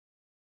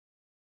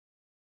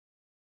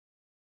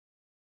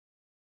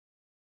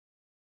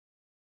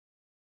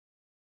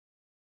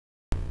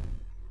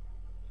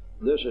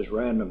This is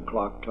Random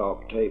Clock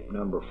Talk tape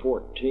number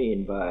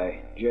 14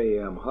 by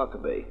J.M.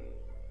 Huckabee.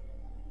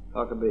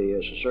 Huckabee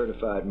is a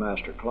certified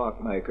master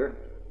clockmaker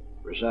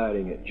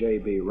residing at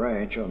J.B.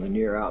 Ranch on the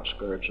near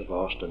outskirts of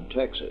Austin,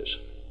 Texas.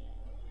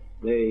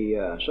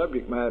 The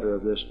subject matter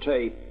of this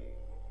tape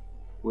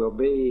will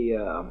be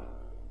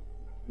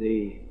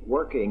the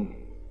working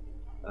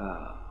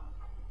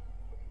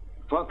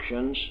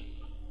functions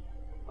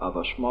of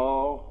a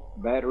small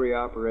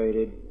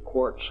battery-operated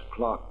quartz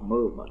clock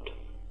movement.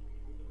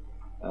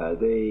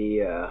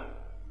 The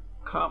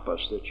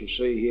compass that you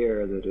see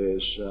here that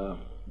is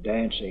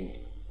dancing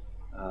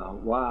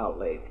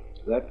wildly,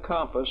 that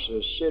compass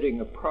is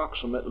sitting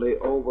approximately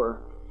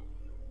over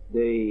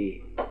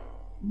the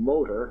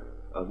motor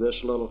of this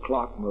little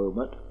clock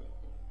movement,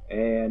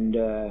 and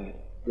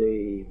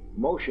the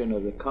motion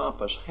of the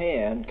compass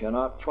hand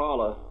cannot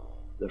follow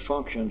the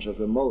functions of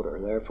the motor.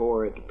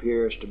 Therefore, it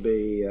appears to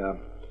be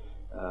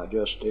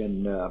just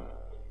in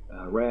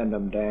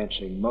random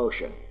dancing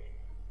motion.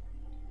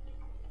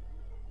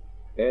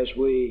 As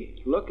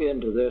we look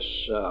into this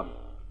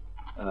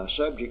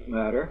subject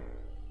matter,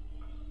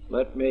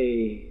 let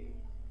me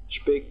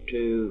speak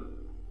to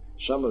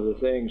some of the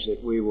things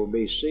that we will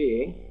be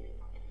seeing.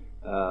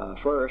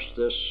 First,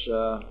 this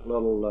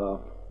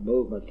little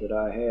movement that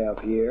I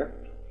have here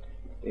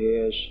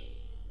is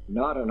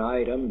not an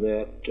item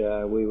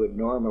that we would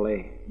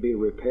normally be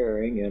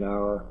repairing in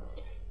our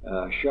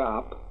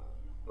shop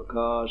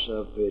because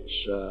of its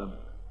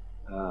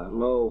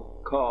low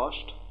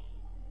cost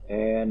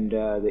and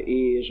the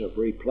ease of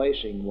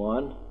replacing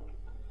one.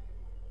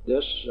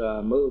 This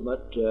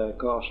movement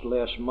costs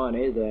less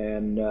money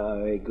than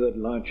a good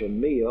lunch and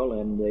meal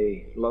in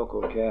the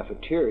local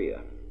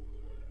cafeteria.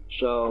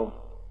 So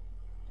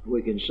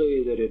we can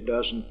see that it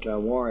doesn't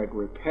warrant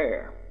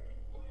repair.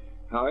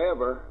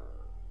 However,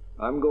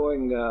 I'm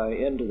going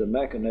into the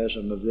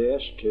mechanism of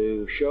this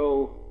to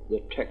show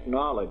the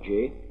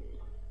technology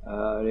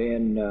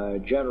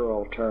in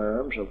general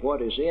terms of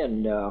what is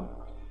in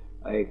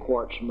a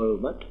quartz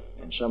movement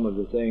and some of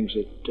the things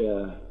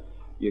that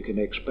you can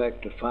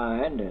expect to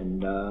find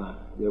and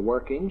the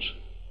workings.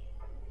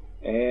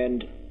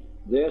 And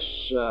this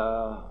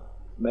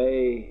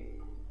may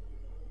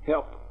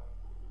help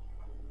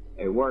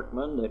a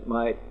workman that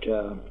might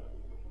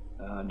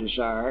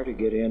desire to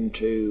get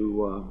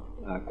into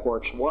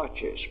quartz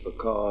watches,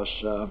 because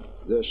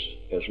this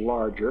is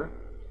larger.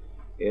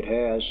 It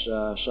has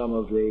some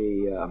of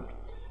the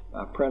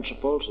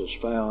principles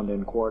that's found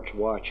in quartz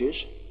watches,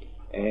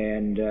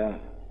 and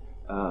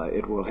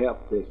it will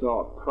help the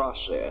thought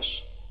process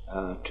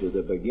to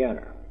the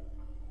beginner.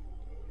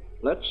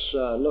 Let's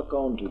look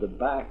on to the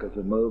back of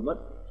the movement.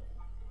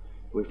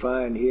 We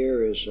find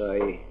here is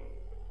a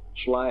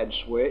slide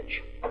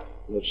switch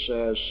that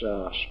says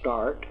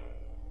start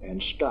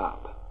and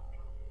stop.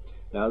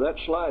 Now, that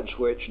slide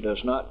switch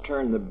does not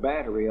turn the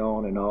battery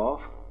on and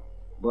off,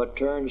 but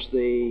turns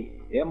the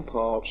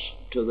impulse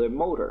to the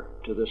motor,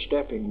 to the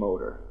stepping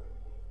motor.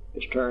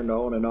 It's turned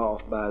on and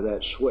off by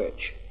that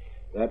switch.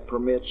 That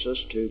permits us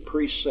to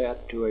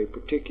preset to a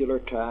particular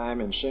time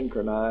and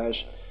synchronize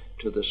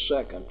to the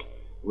second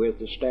with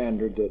the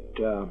standard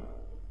that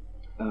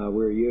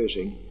we're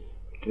using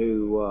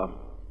to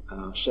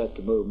set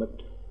the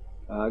movement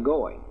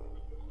going.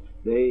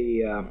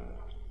 The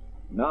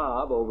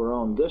knob over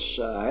on this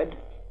side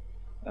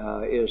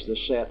is the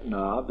set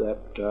knob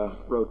that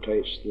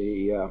rotates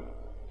the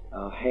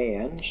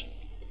hands.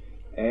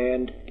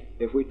 And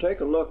if we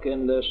take a look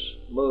in this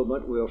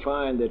movement, we'll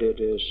find that it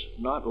is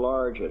not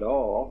large at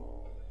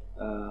all.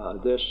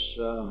 This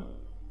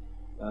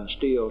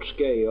steel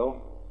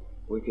scale,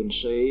 we can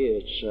see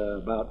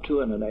it's about 2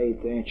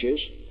 1/8 inches,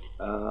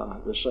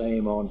 the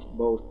same on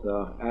both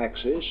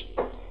axes,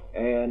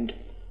 and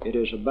it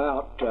is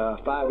about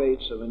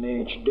 5/8 of an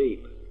inch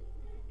deep.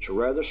 It's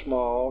rather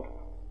small,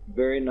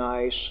 very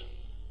nice,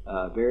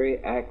 very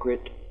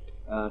accurate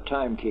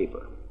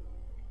timekeeper.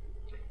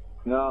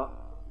 Now,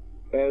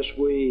 as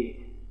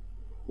we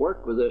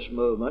work with this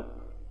movement,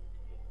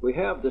 we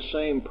have the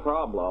same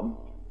problem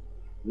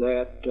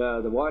that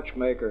the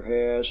watchmaker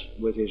has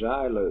with his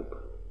eye loop.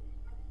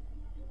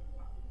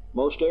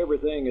 Most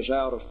everything is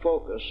out of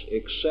focus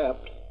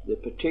except the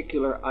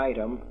particular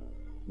item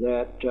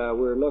that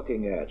we're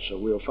looking at. So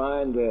we'll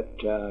find that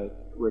it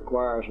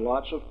requires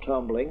lots of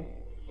tumbling,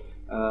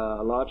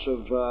 lots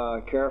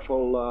of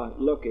careful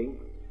looking,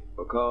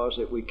 because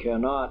that we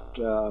cannot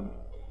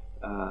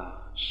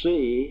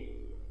see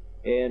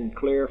in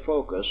clear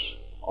focus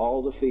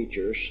all the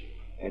features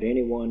at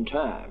any one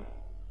time.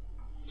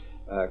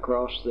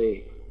 Across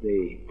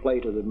the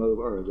plate of the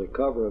movement, or the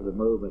cover of the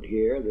movement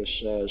here, this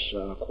says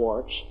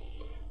quartz.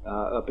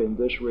 Up in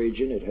this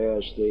region, it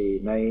has the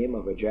name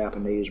of a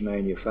Japanese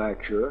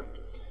manufacturer.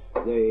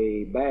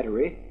 The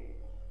battery,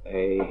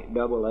 a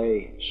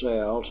AA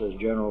cell, says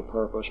general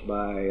purpose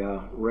by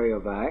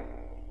Rayovac.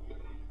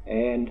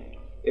 And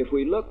if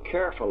we look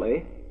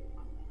carefully,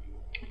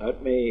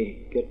 let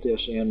me get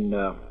this in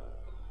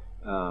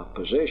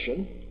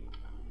position,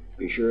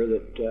 be sure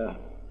that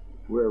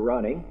we're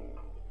running.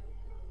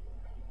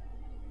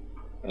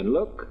 And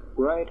look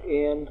right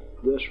in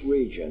this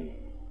region.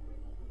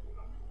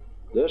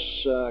 This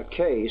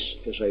case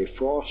is a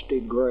frosty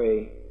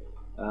gray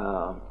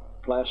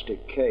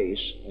plastic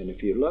case, and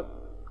if you look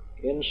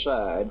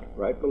inside,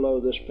 right below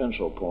this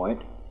pencil point,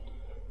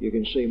 you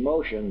can see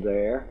motion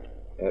there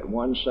at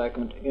 1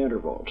 second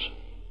intervals.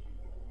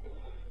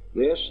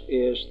 This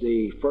is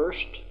the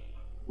first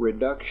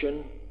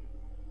reduction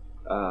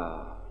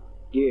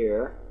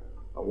gear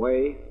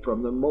away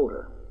from the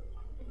motor.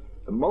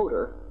 The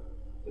motor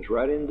is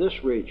right in this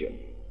region.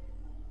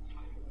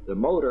 The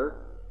motor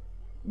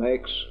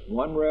makes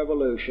 1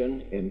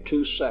 revolution in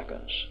 2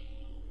 seconds.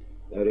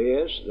 That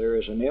is, there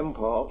is an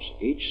impulse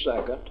each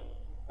second,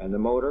 and the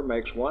motor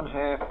makes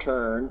 1/2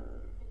 turn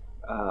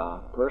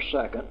per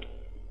second.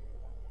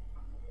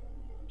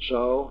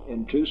 So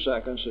in 2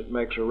 seconds it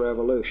makes a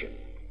revolution.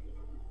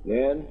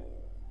 Then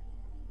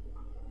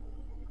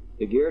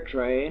the gear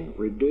train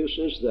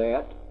reduces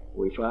that.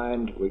 We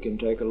can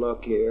take a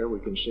look here. We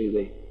can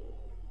see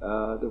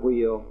the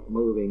wheel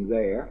moving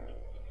there.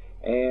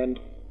 And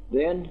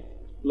then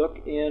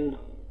look in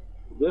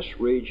this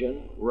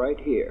region right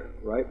here,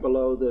 right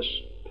below this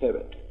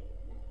pivot.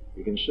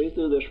 You can see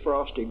through this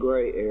frosty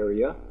gray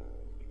area.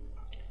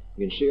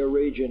 You can see a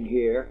region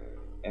here,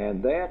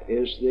 and that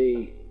is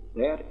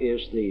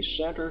the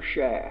center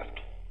shaft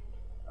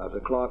of the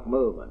clock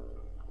movement.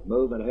 The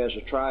movement has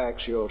a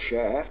triaxial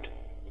shaft,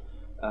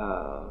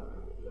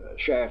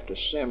 shaft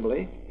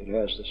assembly. It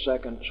has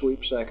the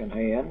sweep second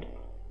hand,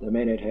 the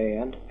minute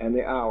hand, and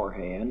the hour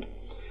hand,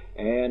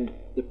 and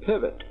the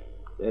pivot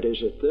that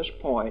is at this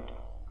point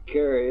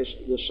carries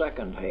the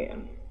second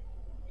hand.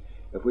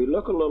 If we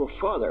look a little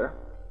further,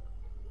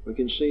 we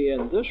can see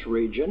in this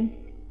region,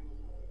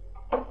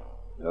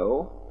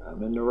 no,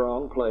 I'm in the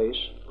wrong place,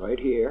 right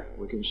here,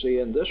 we can see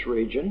in this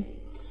region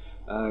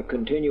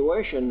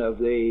continuation of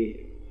the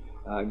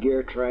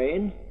gear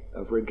train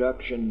of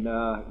reduction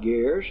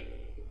gears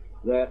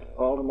that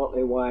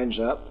ultimately winds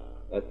up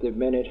at the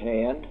minute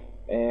hand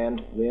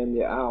and then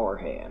the hour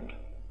hand.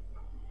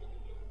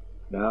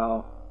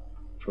 Now,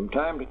 from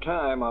time to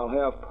time, I'll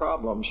have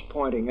problems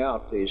pointing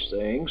out these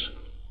things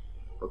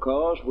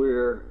because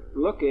we're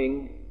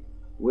looking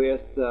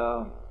with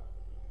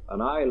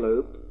an eye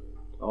loop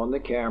on the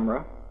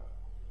camera,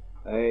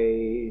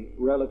 a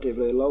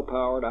relatively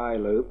low-powered eye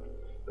loop.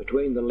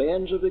 Between the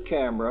lens of the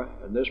camera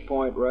and this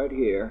point right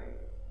here,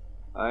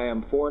 I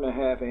am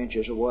 4.5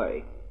 inches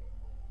away.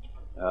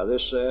 Now,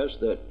 this says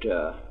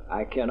that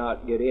I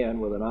cannot get in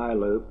with an eye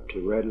loop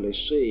to readily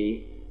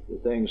see the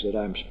things that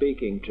I'm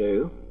speaking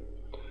to.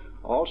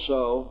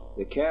 Also,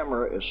 the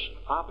camera is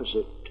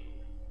opposite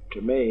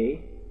to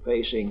me,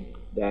 facing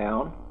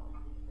down.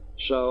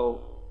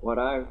 So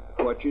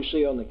what you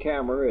see on the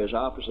camera is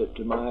opposite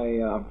to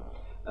my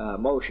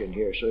motion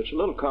here. So it's a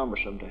little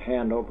cumbersome to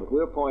handle, but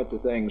we'll point the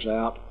things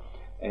out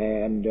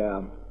and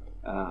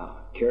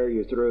carry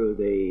you through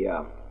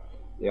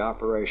the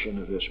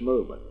operation of this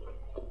movement.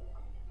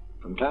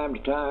 From time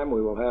to time,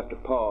 we will have to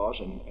pause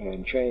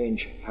and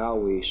change how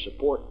we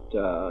support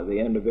the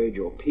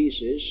individual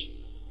pieces.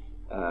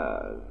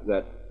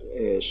 That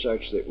is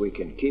such that we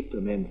can keep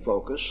them in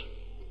focus,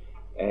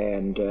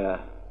 and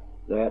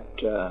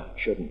that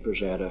shouldn't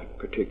present a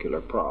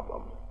particular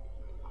problem.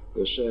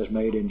 This says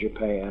made in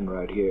Japan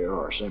right here,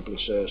 or simply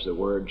says the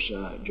words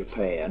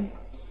Japan.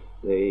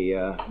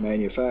 The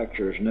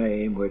manufacturer's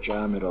name, which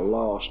I'm at a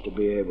loss to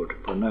be able to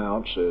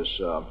pronounce,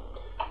 is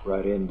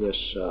right in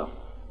this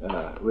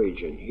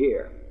region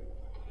here.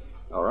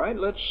 All right,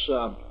 let's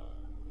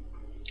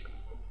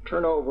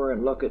turn over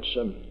and look at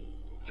some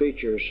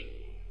features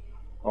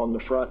on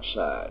the front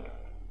side.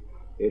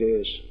 It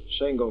is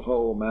single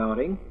hole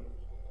mounting.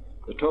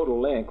 The total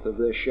length of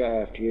this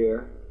shaft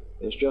here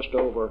is just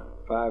over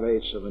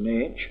 5/8 of an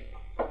inch.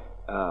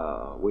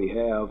 We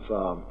have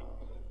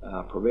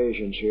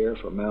provisions here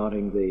for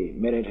mounting the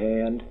minute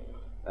hand,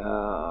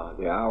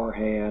 the hour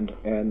hand,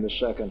 and the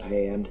second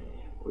hand.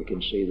 We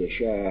can see the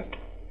shaft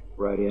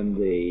right in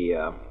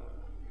the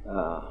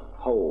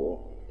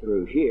hole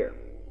through here.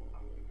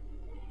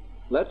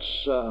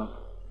 Let's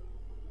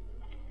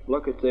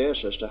look at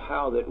this as to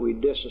how that we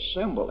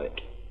disassemble it.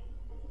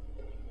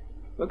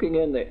 Looking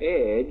in the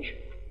edge,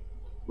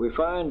 we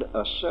find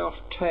a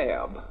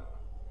self-tab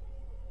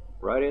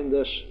right in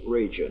this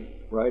region,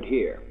 right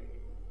here.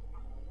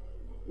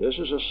 This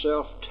is a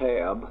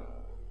self-tab,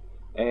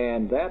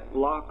 and that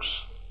locks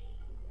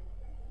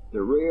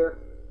the rear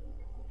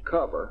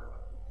cover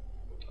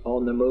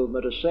on the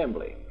movement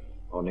assembly.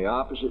 On the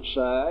opposite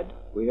side,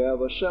 we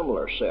have a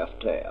similar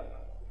self-tab.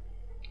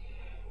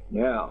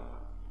 Now,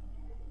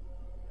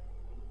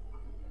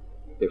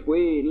 if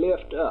we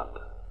lift up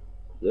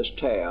this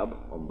tab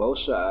on both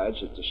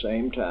sides at the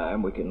same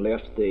time, we can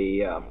lift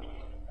the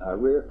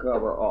rear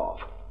cover off.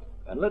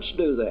 And let's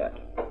do that.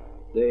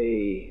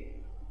 The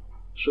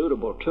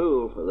suitable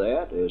tool for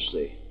that is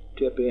the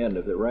tip end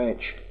of the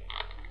wrench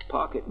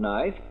pocket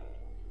knife,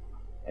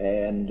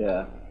 and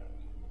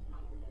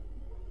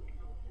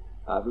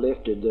I've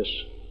lifted this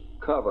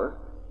cover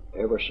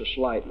ever so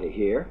slightly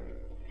here,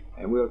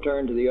 and we'll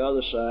turn to the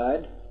other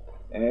side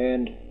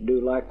and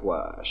do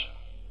likewise.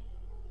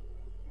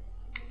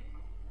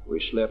 We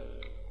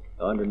slip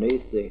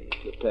underneath the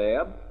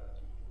tab,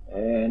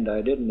 and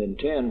I didn't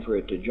intend for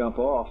it to jump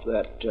off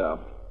that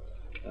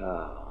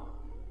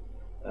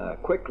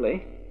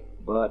quickly,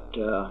 but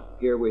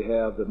here we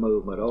have the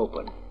movement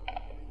open.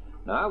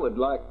 Now I would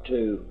like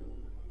to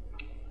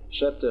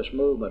set this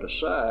movement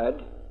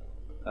aside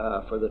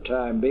for the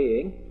time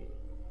being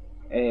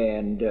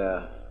and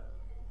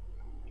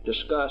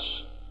discuss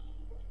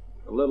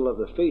a little of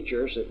the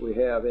features that we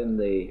have in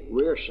the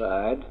rear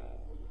side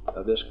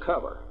of this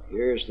cover.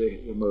 Here's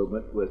the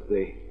movement with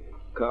the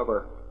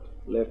cover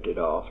lifted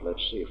off.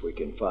 Let's see if we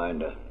can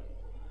find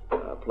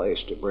a place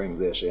to bring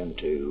this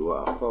into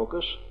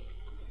focus.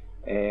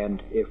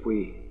 And if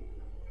we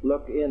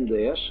look in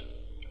this,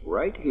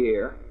 right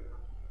here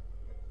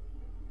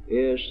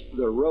is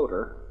the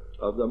rotor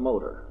of the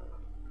motor.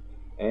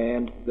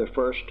 And the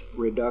first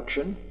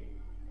reduction,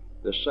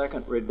 the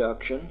second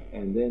reduction,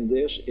 and then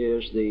this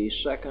is the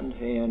second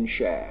hand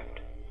shaft.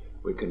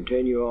 We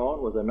continue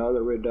on with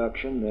another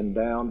reduction, then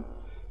down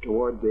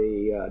toward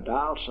the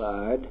dial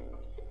side,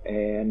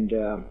 and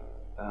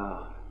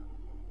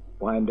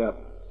wind up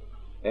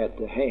at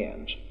the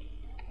hands.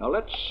 Now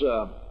let's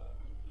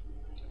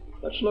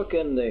look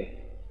in the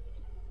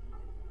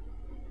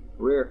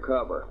rear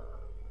cover.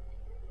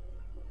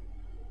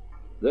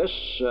 This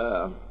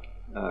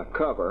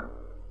cover,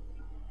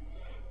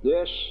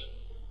 this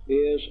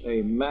is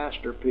a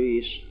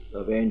masterpiece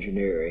of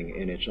engineering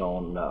in its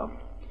own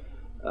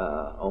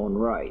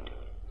right.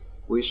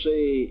 We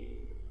see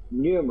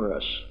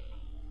numerous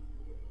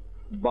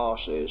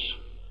bosses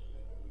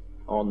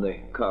on the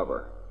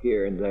cover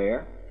here and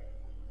there,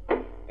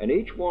 and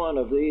each one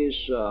of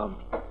these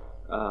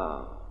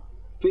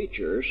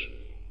features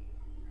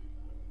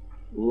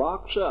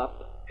locks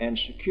up and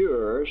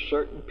secures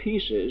certain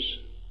pieces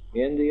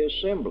in the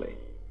assembly.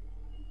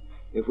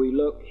 If we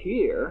look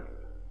here,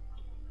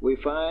 we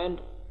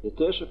find that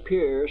this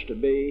appears to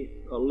be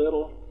a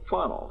little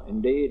funnel.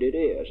 Indeed it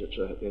is.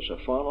 It's a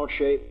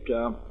funnel-shaped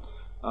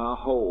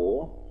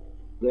hole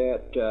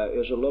that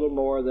is a little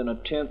more than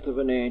 1/10 of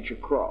an inch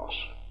across.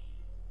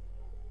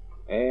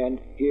 And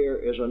here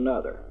is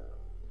another.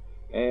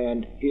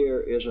 And here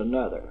is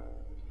another.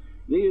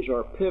 These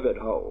are pivot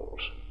holes.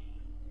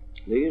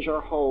 These are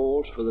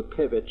holes for the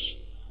pivots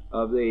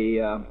of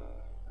the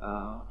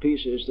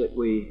pieces that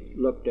we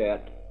looked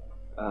at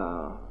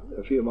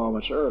a few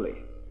moments early.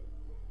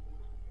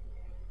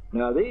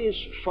 Now these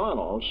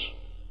funnels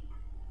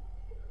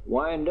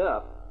wind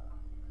up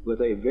with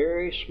a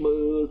very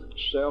smooth,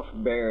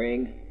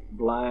 self-bearing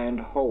blind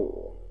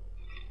hole.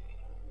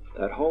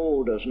 That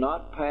hole does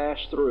not pass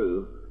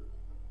through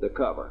the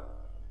cover.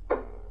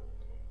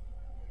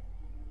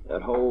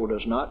 That hole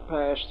does not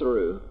pass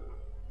through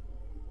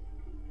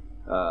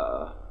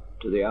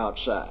to the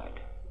outside.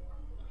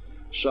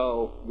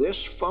 So this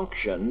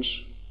functions.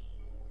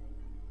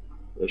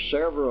 There's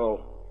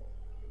several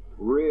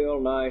real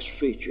nice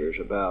features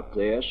about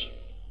this.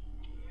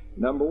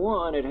 Number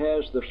one, it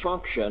has the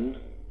function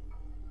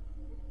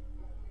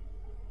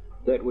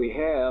that we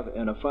have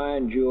in a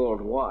fine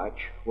jeweled watch,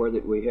 where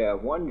that we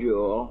have one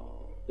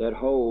jewel that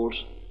holds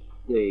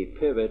the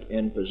pivot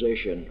in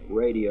position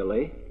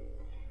radially,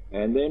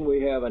 and then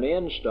we have an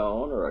end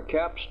stone or a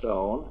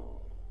capstone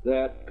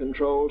that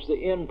controls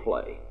the end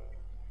play.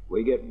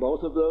 We get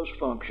both of those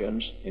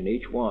functions in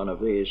each one of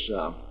these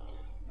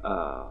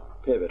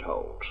pivot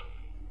holes.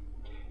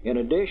 In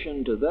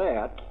addition to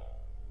that,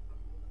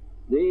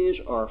 these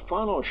are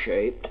funnel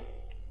shaped,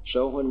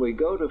 so when we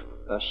go to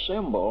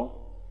assemble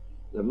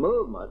the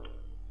movement,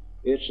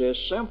 it's as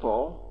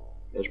simple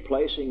as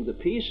placing the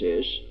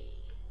pieces,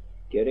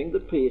 getting the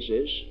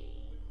pieces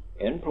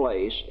in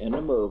place in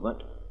the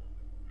movement,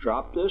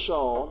 drop this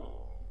on,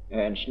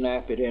 and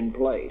snap it in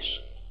place.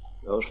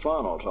 Those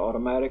funnels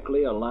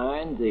automatically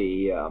align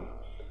the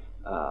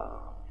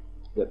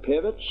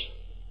pivots,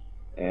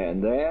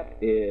 and that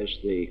is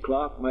the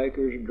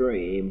clockmaker's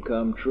dream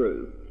come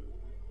true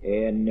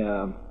in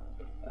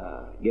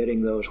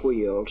getting those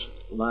wheels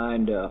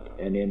lined up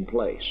and in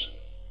place.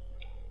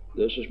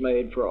 This is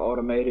made for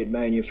automated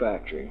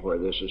manufacturing, where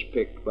this is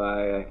picked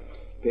by a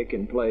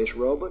pick-and-place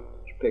robot.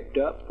 It's picked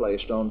up,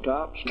 placed on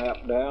top,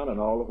 snapped down, and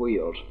all the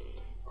wheels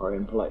are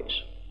in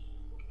place.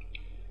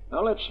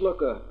 Now let's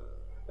look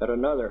at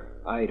another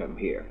item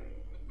here.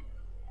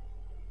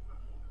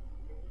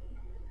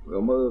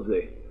 We'll move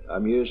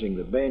I'm using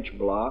the bench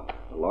block,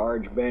 a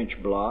large bench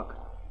block,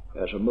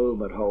 as a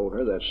movement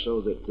holder. That's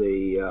so that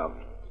the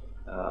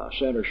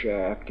center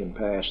shaft can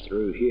pass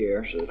through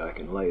here, so that I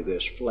can lay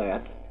this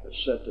flat.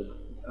 Let's set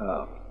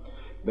the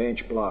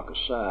bench block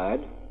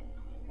aside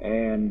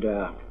and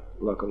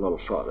look a little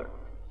further.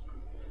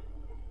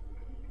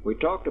 We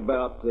talked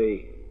about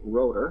the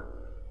rotor,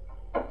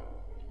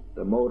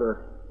 the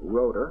motor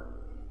rotor,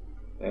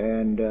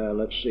 and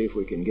let's see if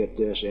we can get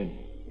this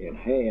in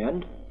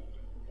hand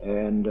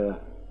and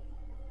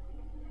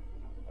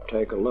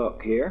take a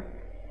look here.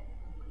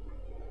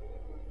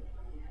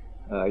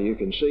 You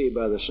can see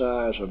by the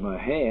size of my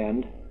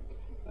hand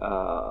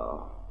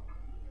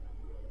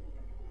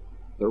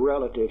the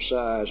relative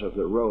size of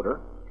the rotor.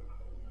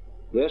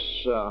 This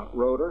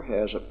rotor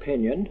has a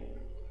pinion.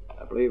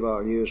 I believe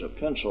I'll use a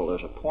pencil as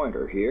a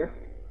pointer here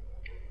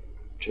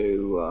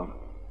to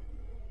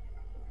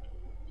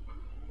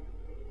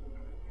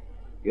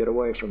get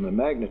away from the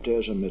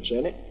magnetism that's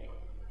in it.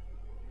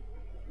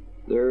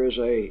 There is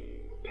a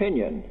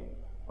pinion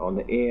on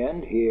the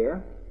end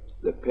here,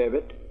 the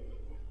pivot.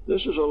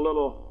 This is a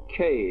little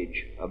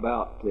cage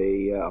about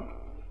the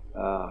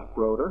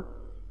rotor,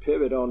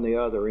 pivot on the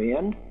other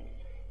end,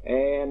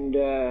 and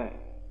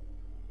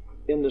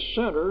in the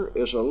center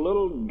is a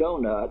little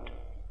donut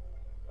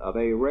of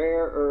a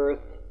rare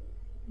earth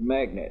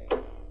magnet.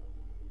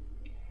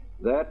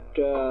 That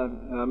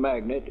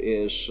magnet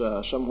is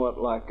somewhat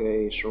like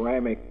a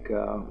ceramic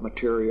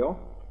material,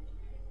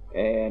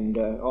 and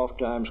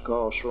oftentimes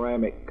called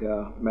ceramic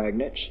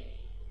magnets.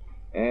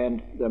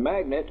 And the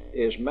magnet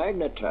is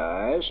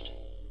magnetized,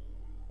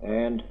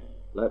 and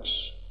let's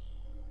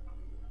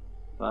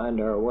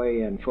find our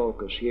way in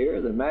focus here.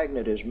 The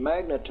magnet is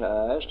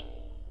magnetized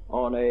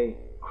on a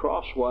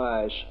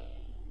crosswise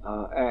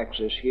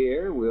axis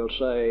here. We'll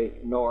say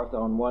north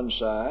on one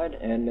side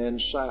and then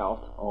south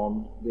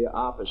on the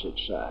opposite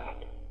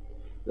side.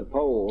 The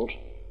poles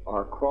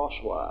are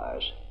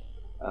crosswise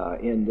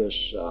in this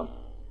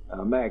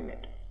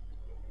magnet.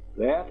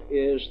 That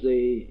is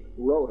the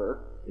rotor,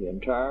 the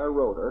entire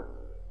rotor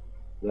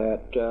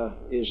that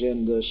is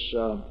in this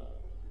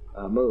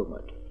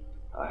movement.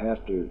 I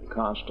have to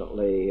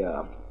constantly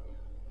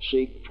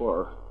seek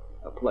for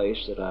a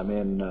place that I'm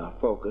in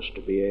focus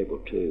to be able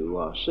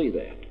to see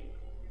that.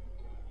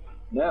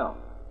 Now,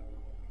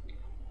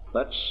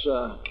 let's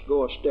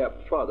go a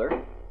step further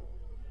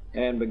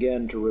and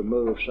begin to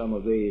remove some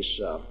of these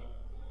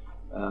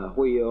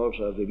wheels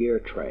of the gear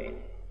train.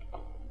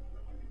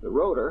 The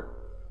rotor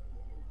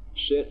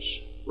sits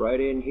right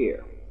in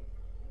here.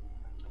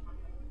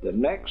 The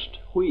next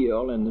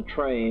wheel in the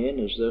train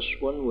is this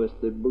one with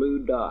the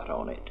blue dot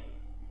on it.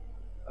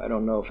 I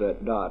don't know if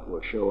that dot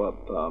will show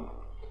up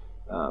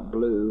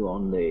blue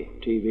on the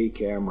TV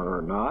camera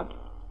or not.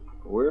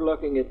 We're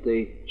looking at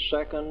the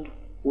second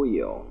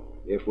wheel,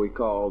 if we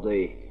call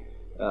the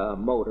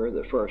motor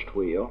the first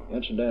wheel.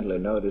 Incidentally,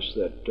 notice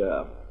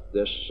that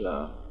this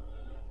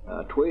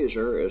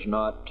tweezer is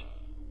not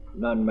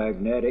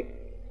non-magnetic.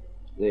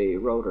 The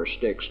rotor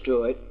sticks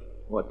to it.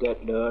 What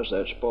that does,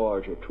 that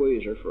spoils your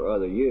tweezer for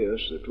other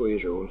use. The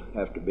tweezer will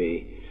have to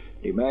be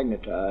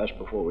demagnetized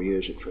before we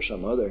use it for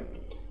some other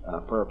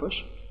purpose.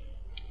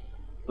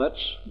 Let's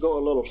go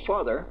a little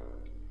further.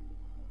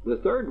 The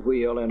third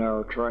wheel in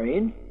our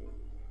train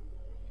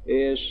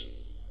is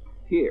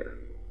here.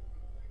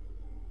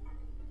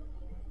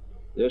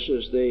 This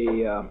is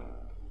the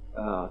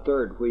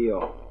third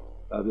wheel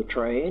of the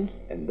train,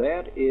 and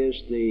that is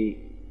the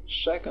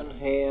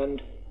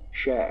second-hand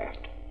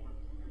shaft.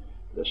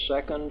 The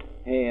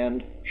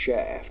second-hand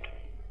shaft.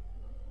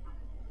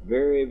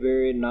 Very,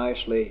 very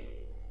nicely,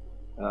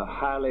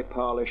 highly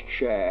polished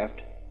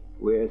shaft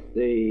with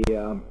the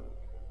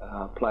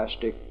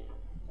plastic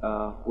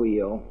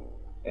wheel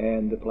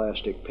and the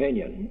plastic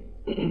pinion.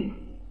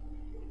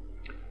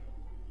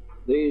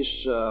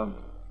 These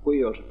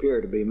wheels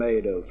appear to be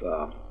made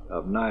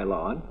of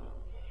nylon.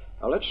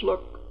 Now let's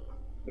look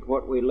at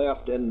what we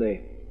left in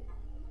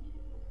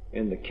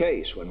the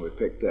case when we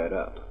picked that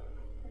up.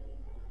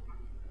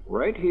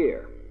 Right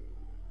here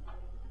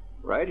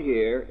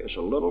is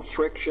a little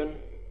friction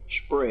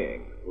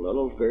spring, a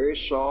little very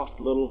soft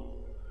little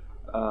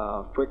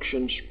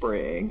friction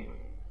spring,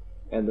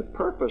 and the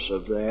purpose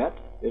of that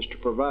is to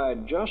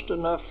provide just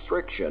enough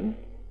friction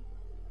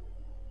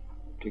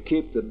to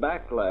keep the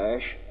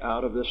backlash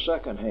out of the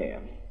second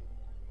hand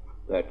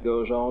that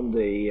goes on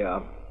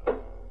the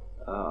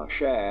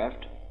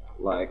shaft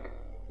like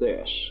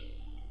this.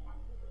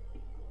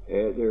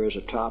 There is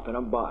a top and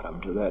a bottom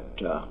to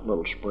that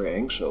little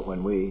spring, so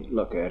when we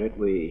look at it,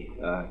 we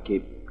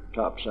keep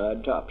top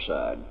side.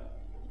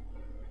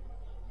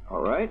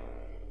 All right?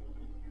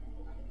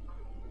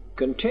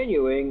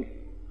 Continuing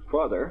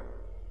further,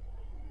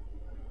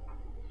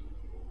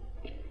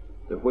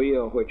 the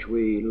wheel which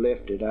we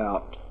lifted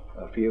out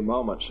a few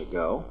moments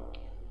ago,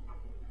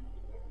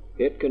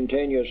 it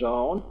continues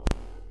on,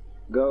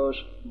 goes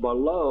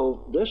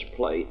below this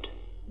plate.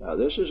 Now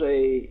this is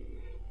a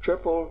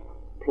triple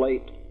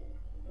plate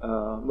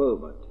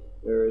movement.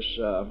 There's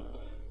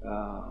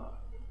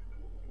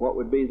what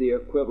would be the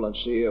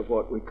equivalency of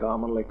what we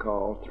commonly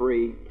call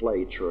three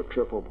plates or a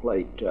triple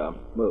plate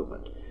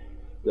movement.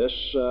 This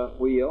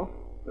wheel,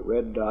 the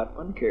red dot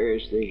one,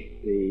 carries the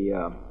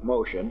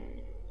motion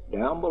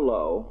down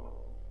below,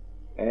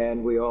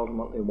 and we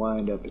ultimately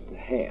wind up at the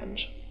hands.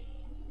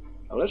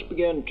 Now let's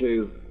begin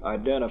to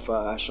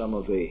identify some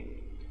of the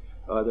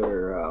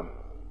other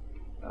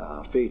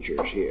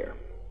features here.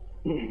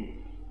 See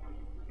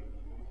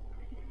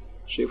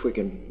if we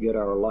can get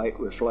our light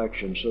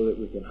reflection so that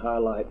we can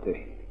highlight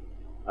the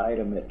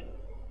item at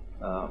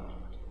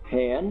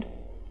hand,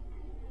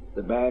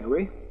 the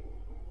battery.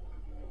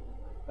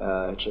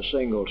 It's a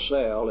single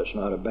cell, it's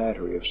not a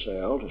battery of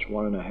cells, it's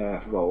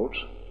 1.5 volts,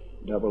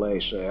 AA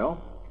cell.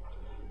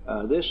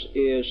 This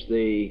is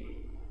the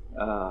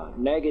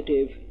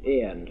negative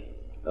end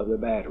of the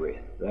battery.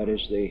 That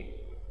is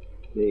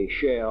the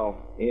shell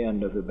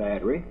end of the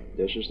battery.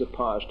 This is the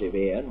positive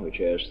end, which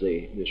has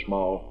the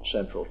small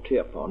central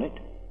tip on it.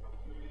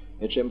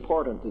 It's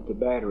important that the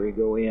battery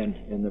go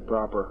in the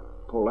proper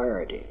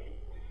polarity.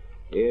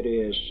 It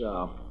is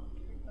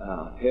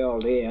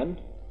held in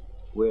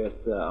with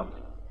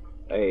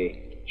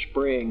a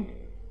spring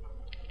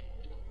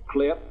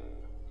clip,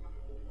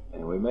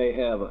 and we may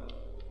have a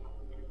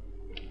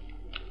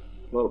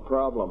little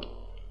problem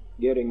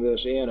getting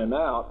this in and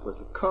out with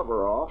the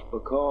cover off,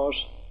 because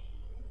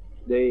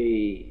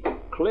the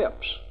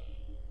clips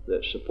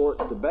that support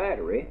the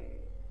battery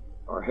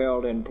are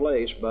held in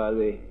place by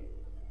the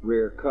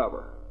rear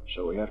cover.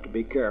 So we have to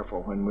be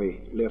careful when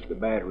we lift the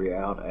battery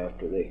out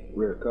after the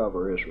rear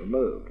cover is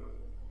removed.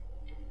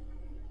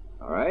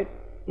 All right.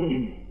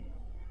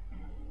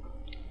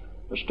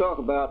 Let's talk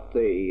about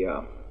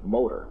the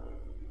motor.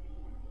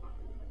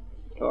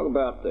 Talk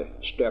about the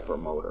stepper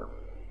motor.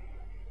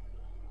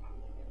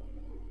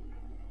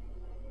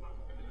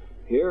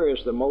 Here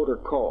is the motor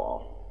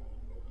coil.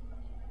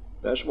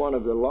 That's one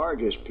of the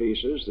largest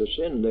pieces that's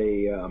in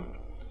the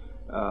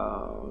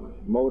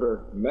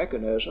motor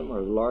mechanism,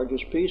 or the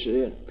largest piece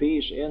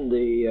in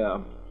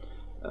the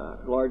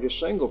largest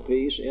single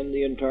piece in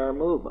the entire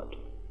movement.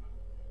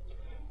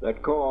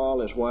 That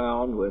coil is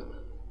wound with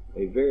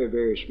a very,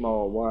 very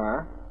small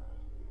wire.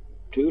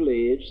 Two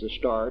leads, the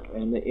start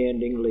and the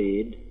ending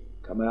lead,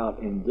 come out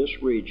in this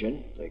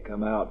region. They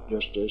come out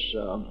just as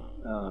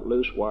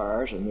loose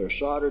wires, and they're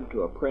soldered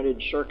to a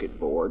printed circuit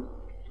board,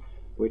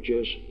 which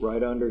is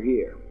right under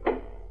here.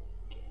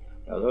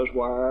 Now those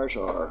wires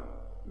are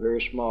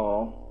very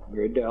small,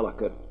 very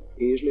delicate,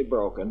 easily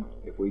broken.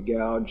 If we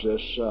gouge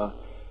this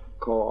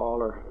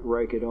coil or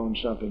rake it on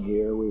something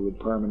here, we would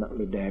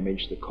permanently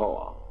damage the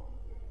coil.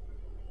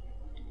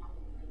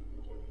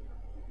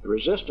 The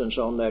resistance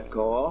on that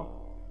coil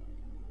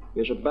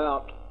is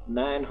about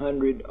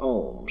 900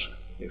 ohms.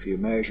 If you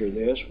measure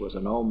this with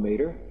an ohm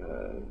meter,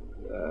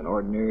 an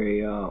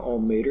ordinary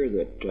ohm meter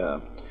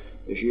that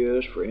is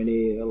used for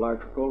any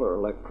electrical or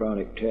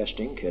electronic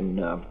testing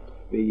can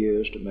be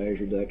used to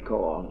measure that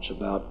coil. It's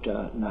about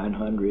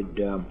 900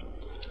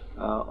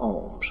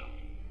 ohms.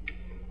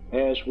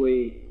 As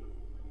we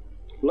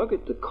look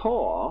at the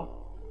coil,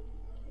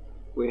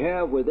 we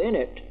have within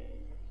it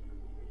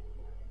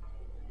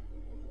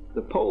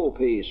the pole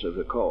piece of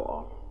the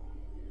coil.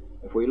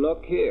 If we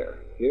look here,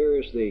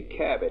 here is the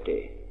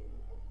cavity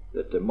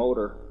that the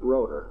motor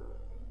rotor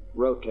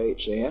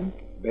rotates in,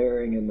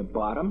 bearing in the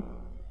bottom,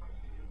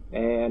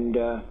 and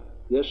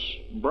this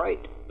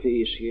bright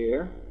piece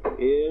here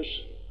is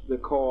the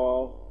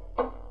coil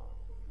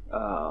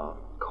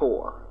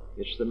core.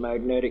 It's the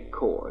magnetic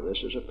core.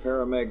 This is a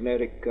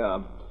paramagnetic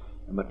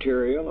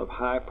material of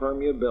high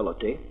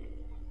permeability,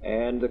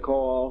 and the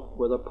coil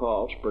with a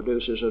pulse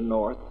produces a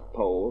north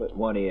pole at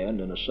one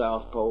end and a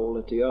south pole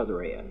at the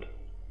other end.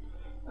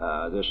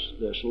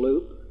 This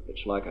loop,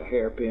 it's like a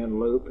hairpin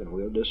loop, and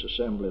we'll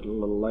disassemble it a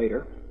little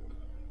later.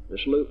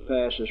 This loop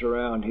passes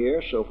around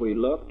here, so if we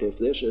looked, if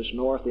this is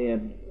north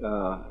end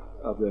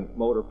of the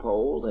motor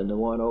pole, then the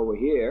one over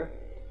here,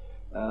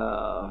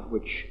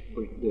 which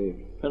the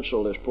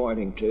pencil is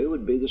pointing to,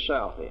 would be the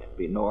south end,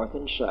 be north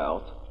and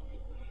south.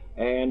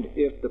 And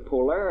if the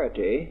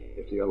polarity,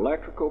 if the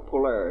electrical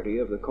polarity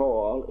of the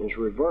coil is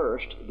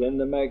reversed, then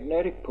the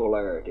magnetic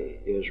polarity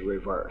is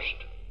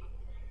reversed.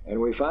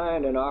 And we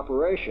find in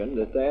operation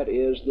that that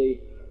is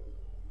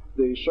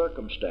the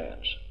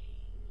circumstance.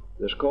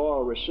 This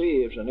coil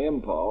receives an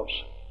impulse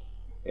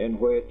in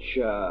which,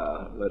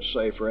 let's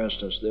say for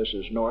instance, this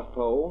is north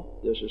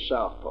pole, this is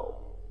south pole.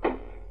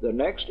 The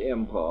next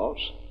impulse,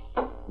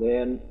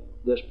 then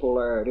this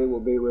polarity will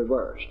be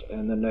reversed,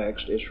 and the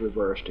next is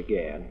reversed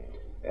again,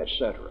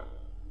 etc.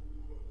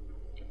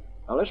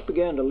 Now let's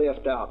begin to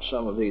lift out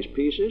some of these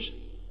pieces,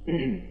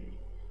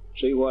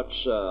 see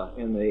what's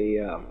in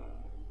the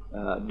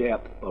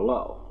depth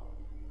below.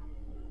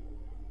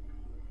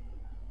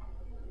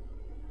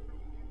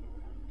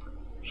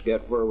 Let's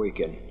get where we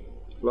can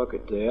look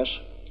at this.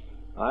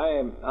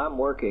 I'm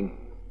working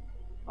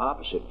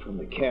opposite from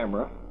the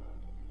camera.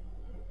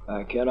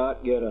 I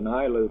cannot get an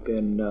eye loop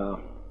in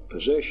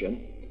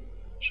position,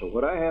 so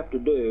what I have to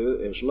do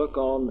is look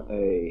on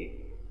a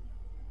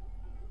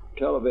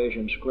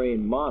television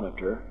screen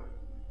monitor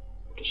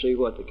to see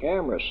what the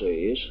camera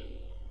sees,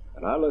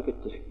 and I look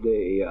at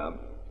the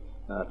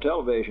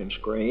television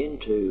screen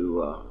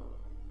to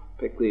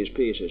pick these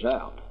pieces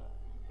out.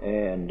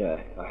 And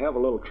I have a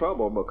little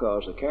trouble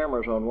because the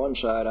camera's on one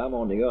side, I'm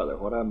on the other.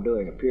 What I'm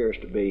doing appears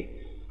to be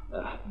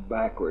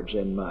backwards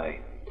in my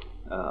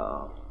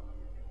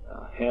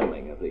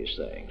handling of these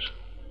things.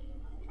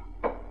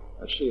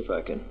 Let's see if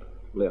I can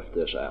lift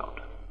this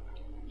out.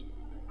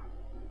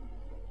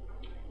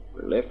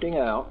 We're lifting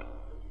out.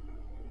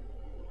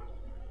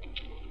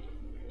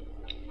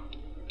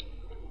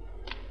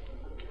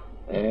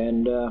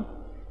 And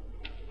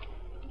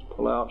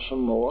pull out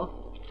some more.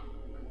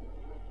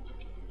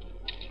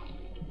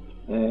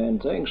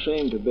 And things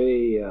seem to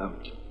be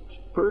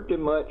pretty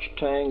much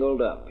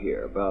tangled up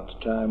here about the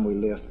time we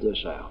lift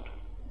this out.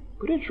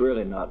 But it's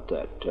really not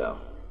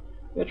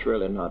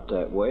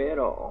that way at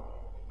all.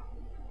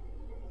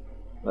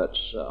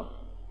 Let's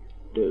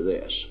do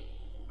this.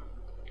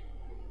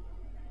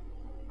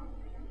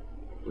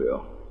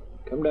 We'll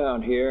come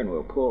down here and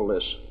we'll pull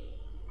this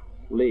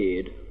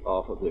lead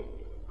off of the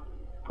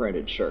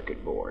printed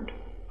circuit board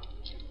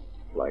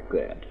like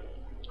that.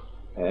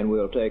 And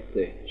we'll take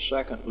the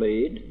second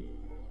lead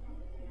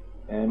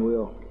and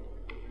we'll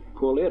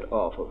pull it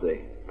off of the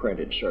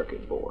printed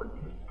circuit board.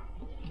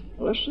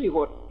 Now let's see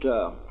what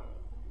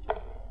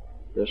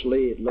this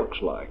lead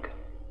looks like.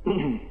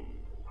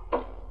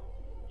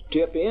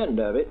 Tip end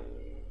of it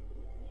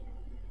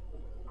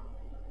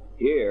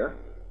here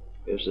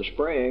is the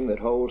spring that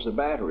holds the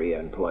battery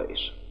in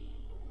place.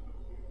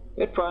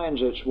 It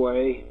finds its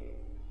way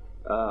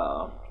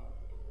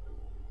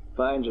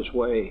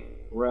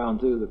around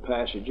through the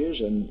passages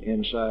and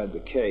inside the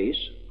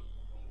case,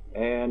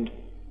 and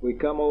we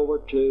come over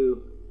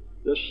to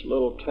this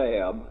little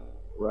tab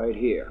right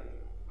here.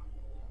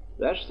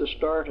 That's the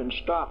start and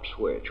stop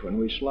switch. When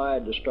we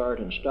slide the start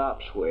and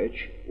stop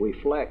switch, we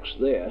flex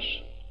this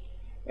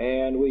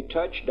and we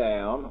touch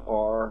down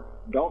or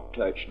don't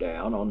touch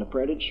down on the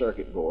printed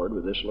circuit board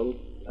with this little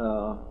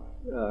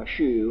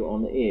shoe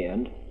on the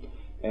end,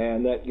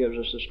 and that gives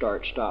us the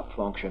start-stop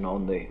function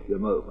on the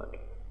movement.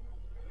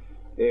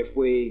 If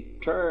we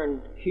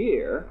turn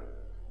here,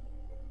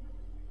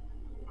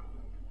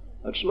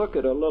 let's look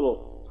at a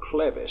little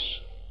clevis.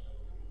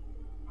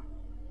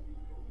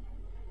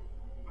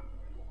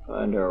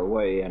 Find our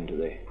way into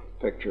the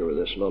picture with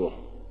this little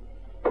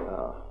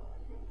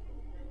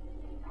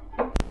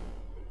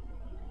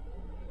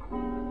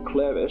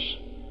clevis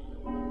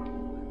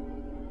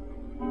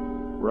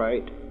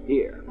right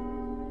here.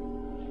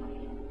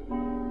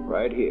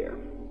 Right here.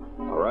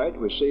 All right,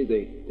 we see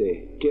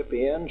the tip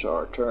ends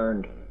are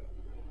turned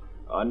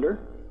under,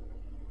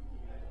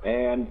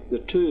 and the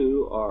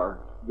two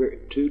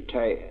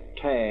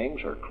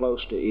tangs are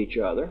close to each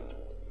other.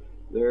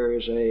 There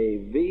is a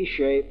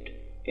V-shaped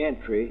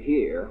entry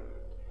here,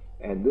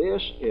 and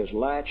this is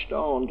latched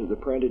on to the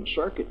printed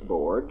circuit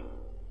board,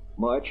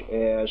 much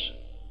as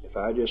if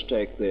I just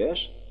take this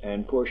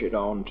and push it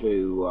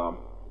onto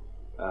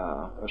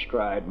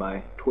astride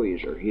my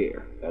tweezer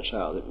here. That's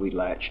how that we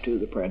latch to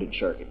the printed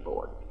circuit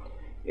board.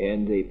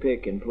 In the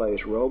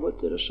pick-in-place robot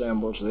that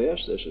assembles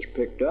this is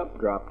picked up,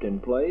 dropped in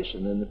place,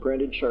 and then the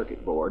printed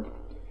circuit board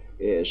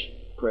is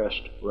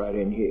pressed right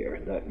in here.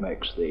 That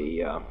makes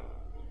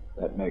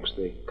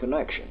the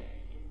connection.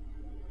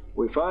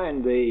 We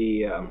find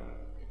the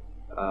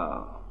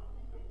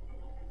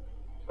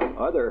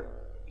other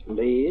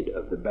lead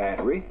of the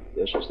battery.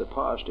 This is the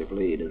positive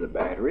lead of the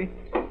battery.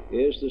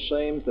 Is the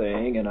same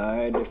thing, and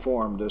I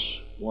deformed this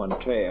one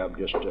tab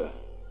just a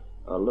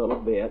little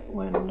bit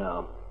when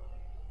I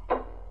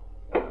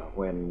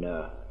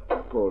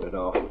pulled it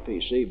off the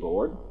PC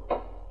board,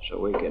 so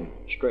we can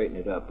straighten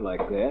it up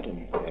like that,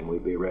 and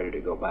we'd be ready to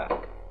go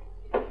back.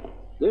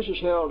 This is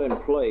held in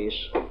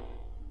place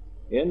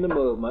in the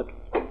movement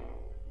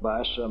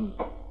by some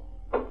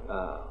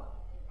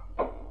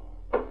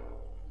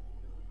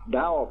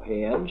dowel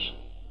pins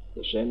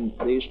that's in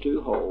these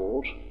two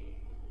holes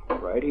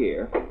right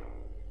here,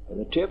 and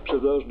the tips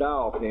of those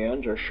dowel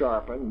pins are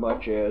sharpened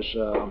much as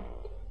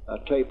a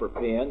taper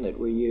pin that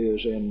we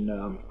use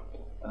in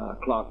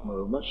clock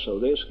movements. So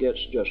this gets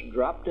just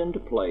dropped into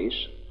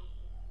place,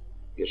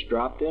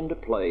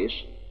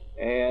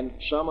 and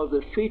some of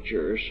the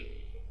features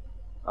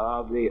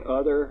of the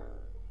other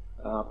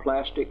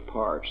plastic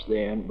parts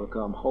then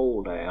become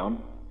hold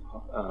down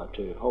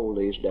to hold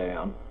these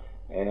down,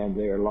 and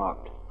they're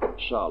locked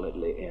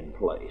solidly in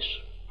place.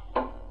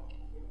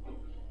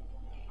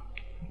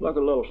 Look a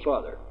little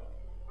further.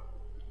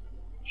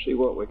 See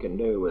what we can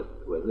do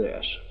with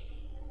this.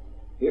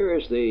 Here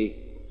is the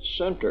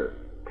center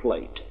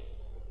plate.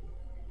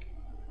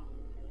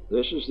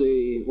 This is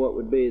what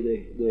would be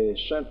the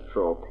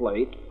central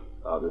plate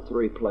of the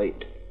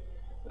three-plate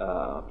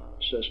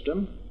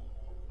system.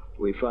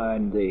 We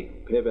find the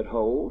pivot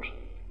holes,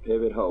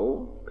 pivot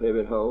hole,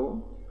 pivot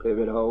hole,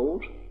 pivot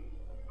holes.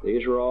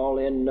 These are all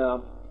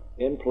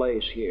in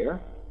place here.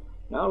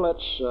 Now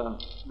let's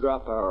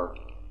drop our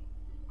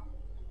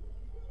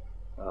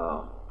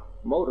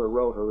motor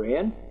rotor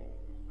in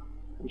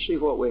and see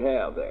what we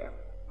have there.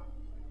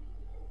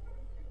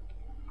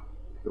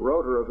 The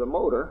rotor of the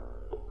motor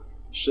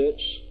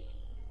sits,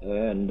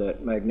 and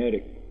that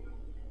magnetic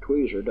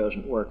tweezer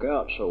doesn't work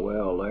out so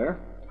well there.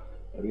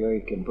 Maybe I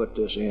can put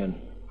this in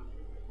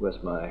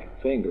with my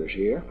fingers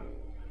here.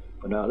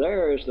 But now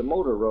there is the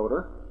motor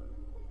rotor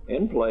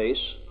in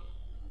place,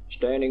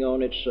 standing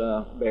on its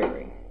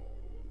bearing.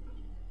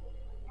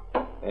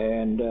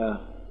 And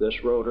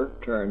this rotor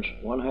turns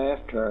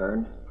 1/2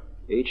 turn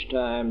each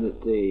time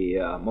that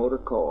the motor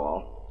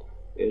coil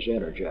is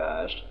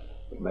energized.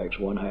 It makes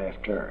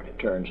 1/2 turn. It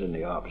turns in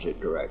the opposite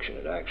direction.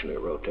 It actually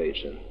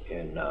rotates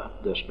in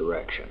this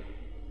direction.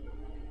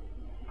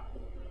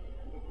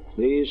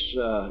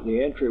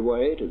 The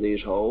entryway to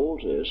these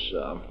holes is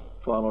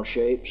funnel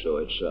shaped, so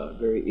it's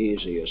very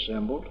easy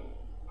assembled.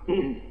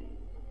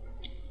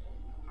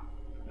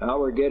 Now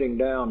we're getting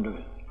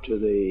down to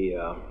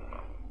the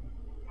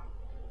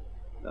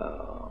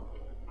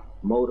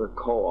motor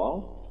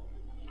coil.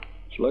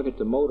 Let's look at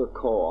the motor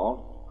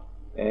coil,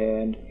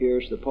 and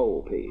here's the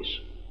pole piece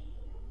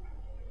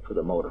for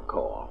the motor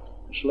coil.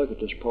 Let's look at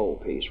this pole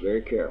piece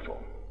very careful.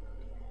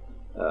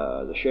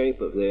 The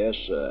shape of this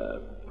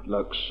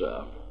looks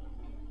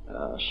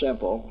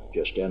simple,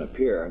 just in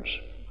appearance,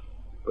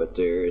 but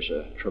there is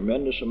a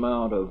tremendous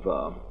amount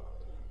of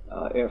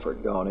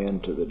effort gone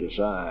into the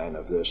design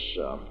of this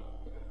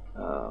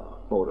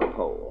motor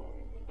pole.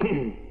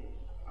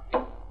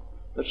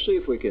 Let's see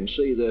if we can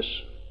see this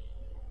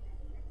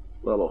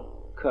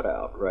little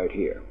cutout right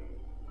here.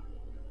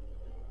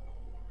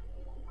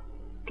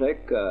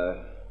 Take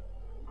a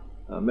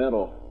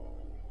mental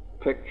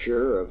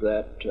picture of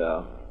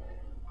that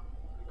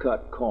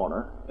cut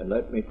corner, and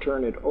let me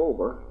turn it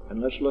over,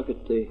 and let's look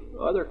at the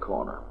other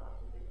corner.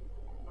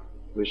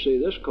 We see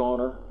this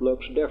corner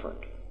looks different.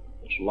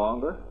 It's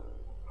longer,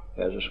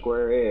 has a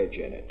square edge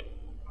in it.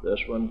 This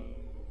one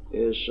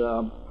is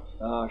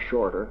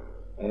shorter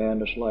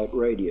and a slight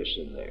radius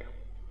in there.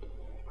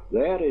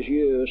 That is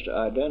used to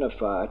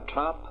identify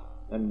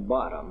top and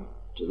bottom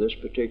to this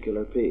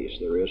particular piece.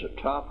 There is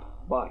a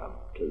top bottom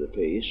to the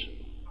piece,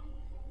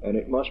 and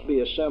it must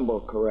be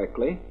assembled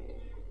correctly.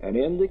 And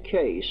in the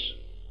case,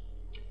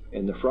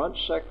 in the front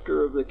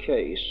sector of the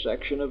case,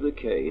 section of the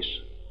case,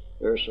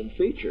 there are some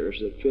features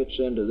that fits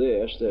into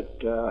this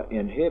that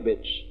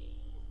inhibits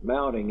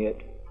mounting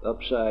it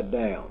upside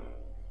down.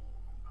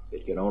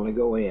 It can only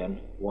go in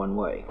one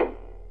way.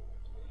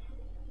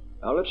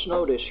 Now let's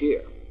notice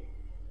here.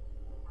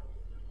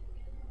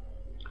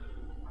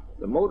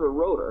 The motor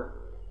rotor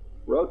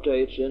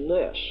rotates in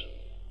this.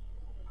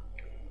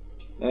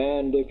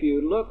 And if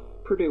you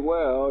look pretty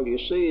well, you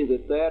see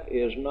that that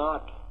is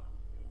not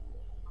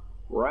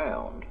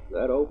round.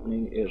 That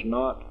opening is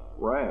not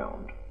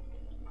round.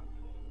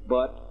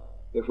 But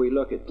if we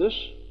look at this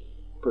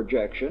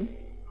projection,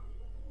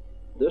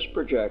 this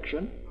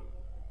projection,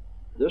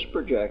 this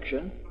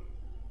projection,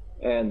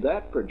 and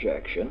that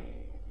projection,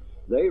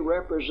 they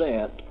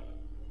represent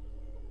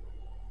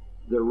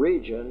the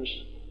regions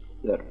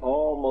that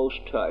almost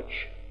touch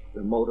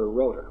the motor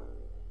rotor.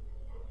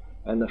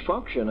 And the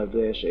function of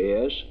this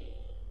is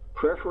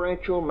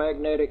preferential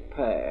magnetic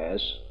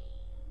paths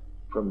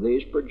from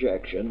these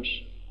projections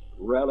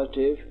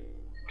relative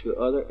to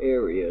other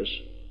areas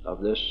of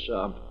this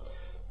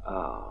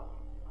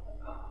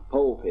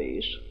pole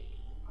piece.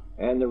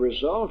 And the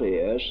result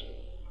is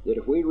that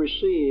if we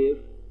receive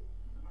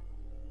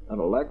an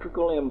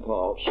electrical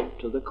impulse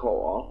to the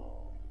coil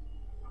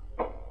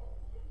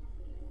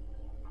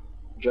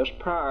just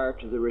prior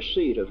to the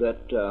receipt of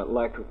that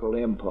electrical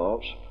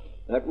impulse,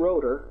 that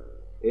rotor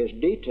is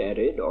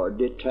detented or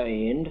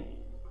detained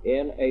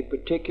in a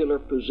particular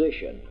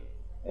position.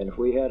 And if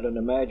we had an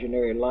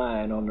imaginary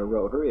line on the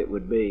rotor, it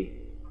would be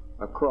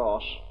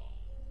across,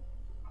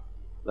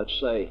 let's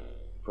say,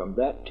 from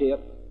that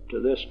tip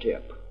to this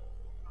tip.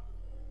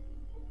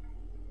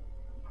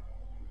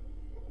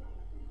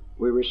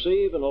 We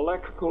receive an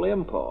electrical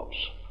impulse,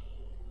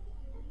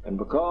 and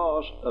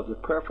because of the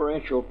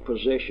preferential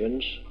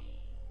positions,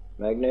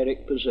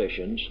 magnetic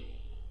positions,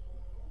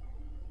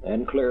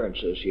 and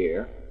clearances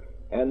here,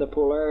 and the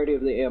polarity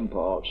of the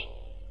impulse,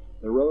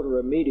 the rotor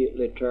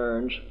immediately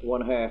turns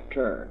 1/2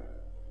 turn,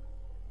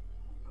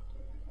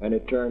 and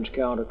it turns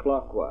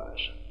counterclockwise.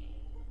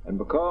 And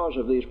because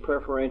of these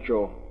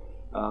preferential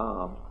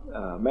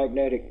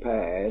magnetic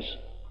paths,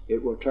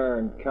 it will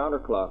turn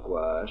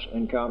counterclockwise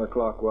and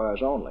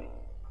counterclockwise only.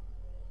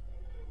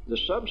 The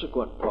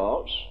subsequent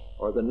pulse,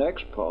 or the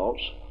next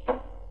pulse,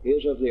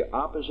 is of the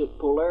opposite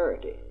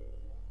polarity.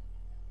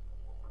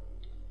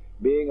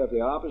 Being of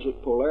the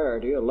opposite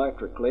polarity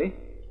electrically,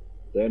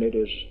 then it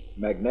is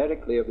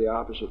magnetically of the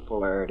opposite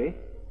polarity.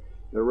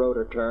 The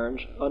rotor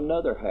turns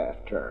another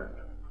 1/2 turn.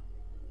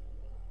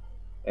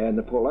 And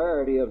the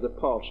polarity of the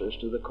pulses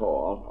to the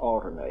coil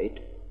alternate.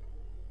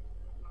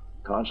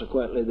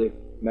 Consequently, the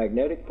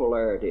magnetic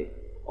polarity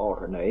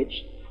alternates,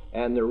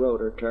 and the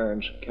rotor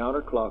turns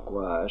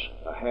counterclockwise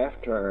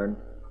 1/2 turn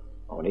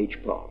on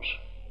each pulse.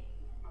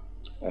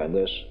 And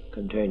this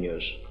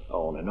continues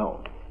on and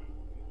on.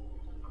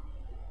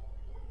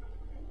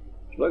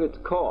 Look at the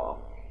coil.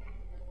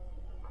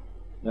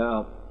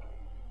 Now,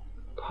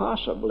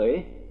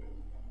 possibly,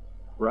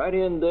 right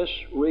in this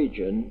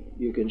region,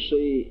 you can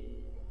see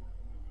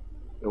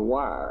the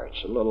wire.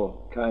 It's a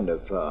little kind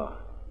of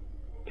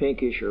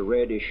pinkish or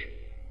reddish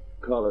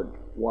colored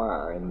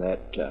wire in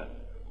that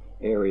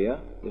area.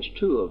 There's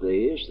 2 of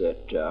these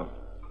that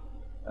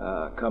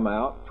come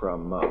out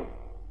from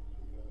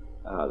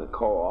the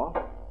coil.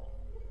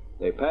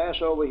 They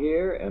pass over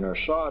here and are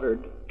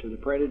soldered to the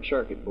printed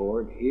circuit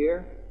board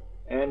here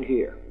and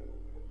here.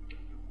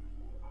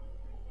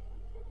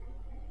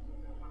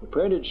 The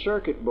printed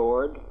circuit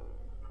board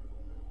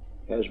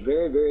has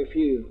very, very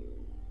few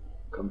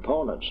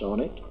components on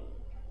it,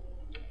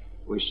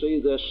 we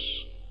see this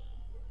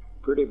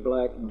pretty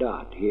black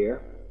dot here.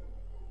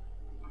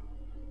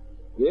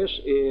 This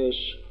is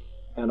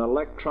an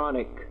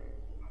electronic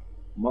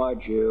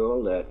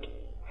module that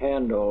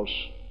handles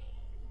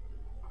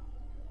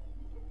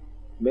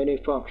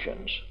many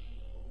functions.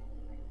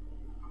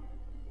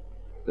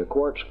 The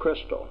quartz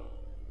crystal.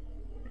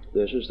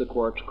 This is the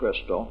quartz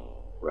crystal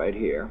right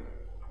here.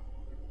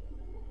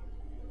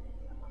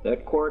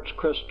 That quartz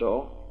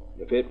crystal,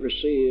 if it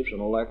receives an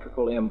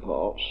electrical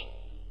impulse,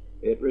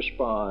 it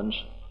responds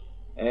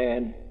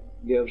and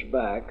gives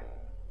back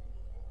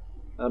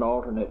an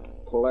alternate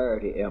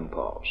polarity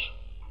impulse.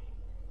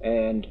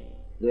 And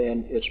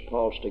then it's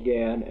pulsed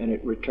again, and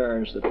it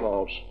returns the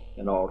pulse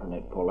in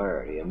alternate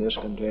polarity. And this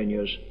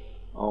continues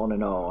on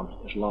and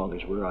on as long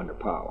as we're under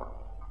power.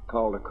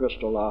 Called a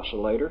crystal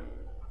oscillator.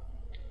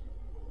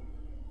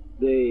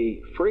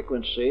 The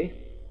frequency,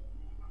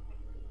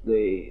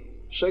 the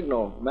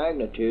signal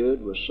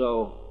magnitude was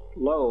so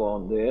low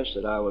on this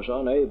that I was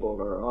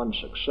unable or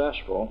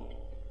unsuccessful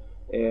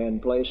in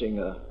placing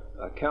a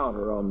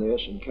counter on this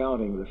and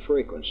counting the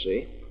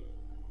frequency.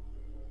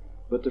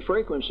 But the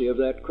frequency of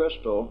that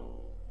crystal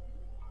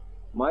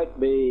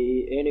might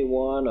be any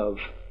one of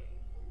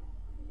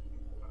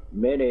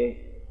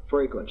many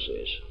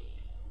frequencies.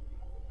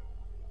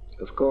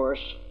 Of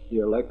course, the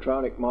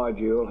electronic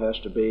module has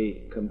to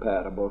be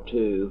compatible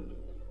to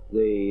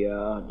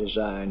the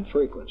design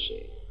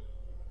frequency.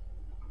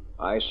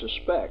 I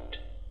suspect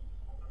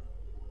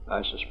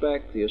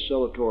the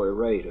oscillatory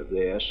rate of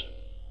this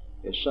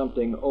is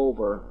something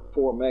over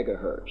 4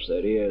 megahertz,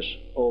 that is,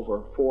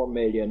 over 4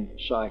 million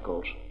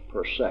cycles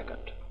per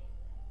second.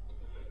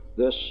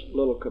 This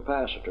little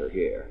capacitor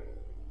here,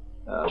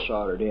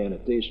 soldered in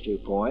at these 2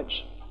 points,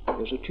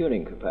 is a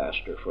tuning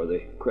capacitor for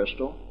the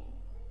crystal.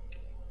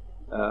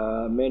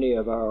 Many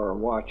of our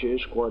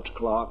watches, quartz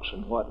clocks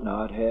and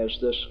whatnot, has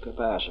this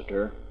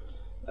capacitor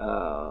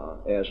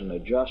as an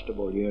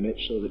adjustable unit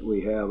so that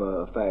we have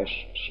a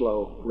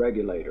fast-slow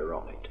regulator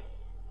on it.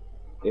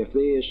 If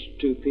these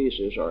 2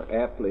 pieces are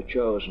aptly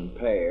chosen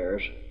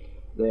pairs,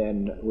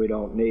 then we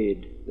don't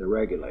need the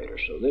regulator.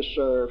 So this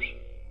serves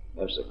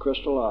as the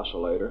crystal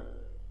oscillator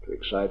to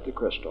excite the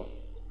crystal.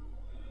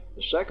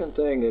 The second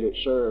thing that it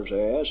serves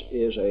as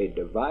is a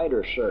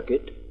divider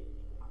circuit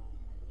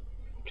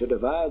to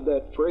divide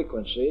that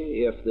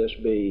frequency, if this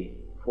be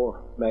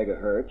 4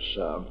 megahertz,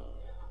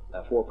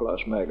 4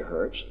 plus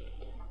megahertz.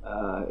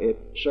 It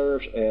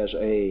serves as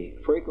a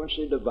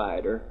frequency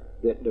divider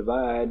that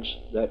divides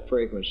that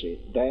frequency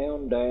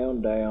down,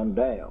 down, down,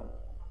 down.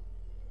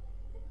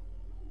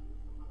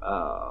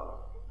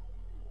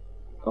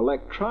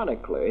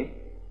 Electronically,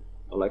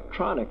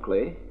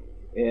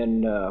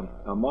 in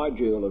a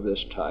module of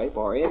this type,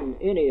 or in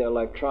any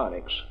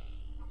electronics,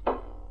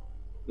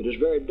 it is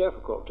very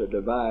difficult to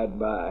divide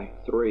by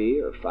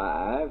 3 or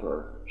 5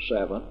 or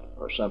 7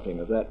 or something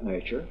of that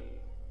nature,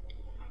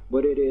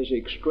 but it is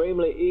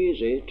extremely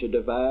easy to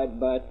divide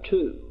by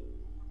 2.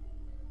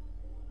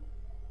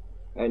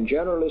 And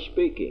generally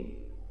speaking,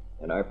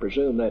 and I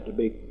presume that to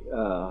be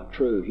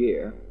true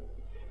here,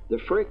 the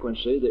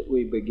frequency that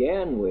we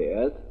began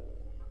with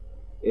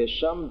is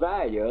some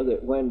value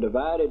that when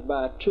divided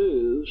by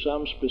 2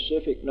 some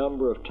specific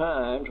number of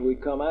times, we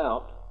come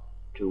out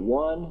to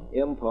 1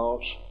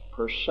 impulse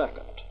per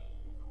second.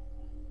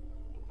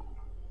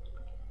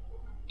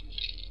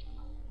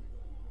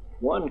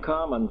 One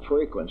common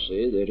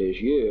frequency that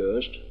is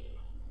used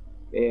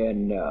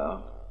in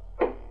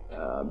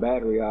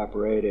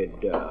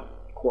battery-operated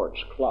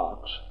quartz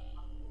clocks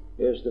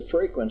is the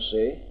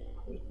frequency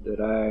that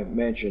I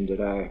mentioned,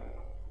 that I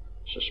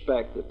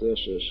suspect that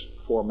this is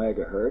 4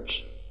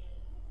 megahertz.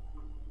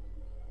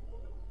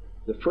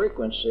 The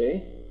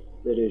frequency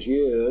that is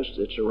used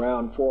that's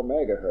around 4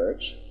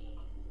 megahertz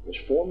is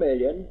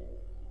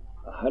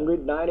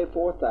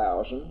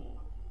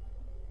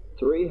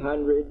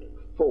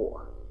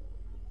 4,194,304.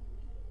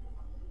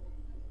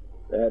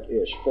 That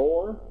is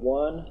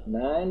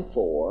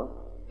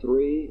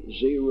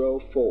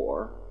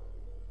 4,194,304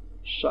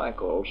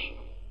 cycles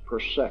per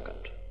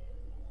second.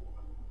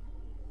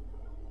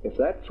 If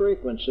that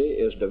frequency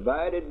is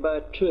divided by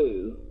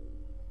 2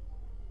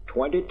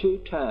 22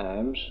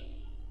 times,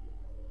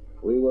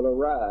 we will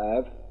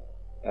arrive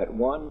at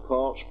 1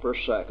 pulse per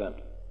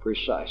second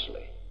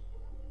precisely.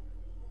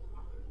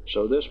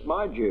 So this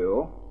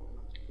module,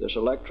 this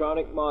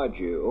electronic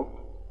module,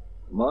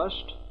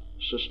 must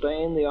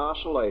sustain the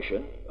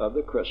oscillation of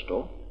the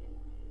crystal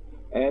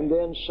and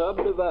then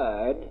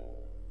subdivide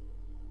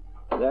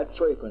that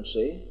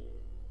frequency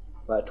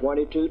by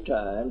 22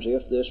 times,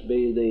 if this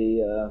be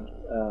the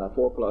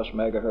 4 plus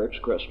megahertz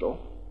crystal,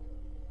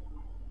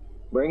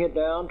 bring it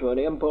down to an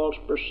impulse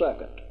per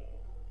second.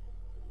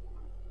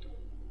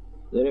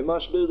 Then it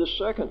must do the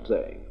second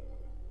thing.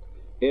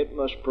 It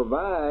must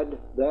provide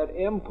that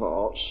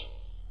impulse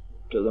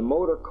to the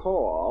motor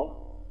coil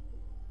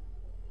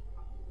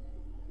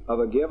of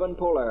a given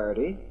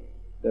polarity.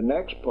 The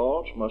next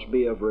pulse must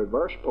be of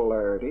reverse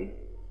polarity,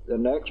 the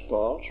next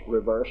pulse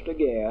reversed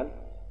again,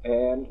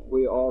 and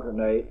we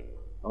alternate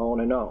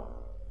on and on.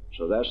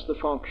 So that's the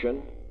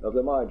function of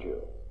the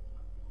module.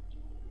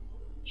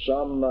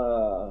 Some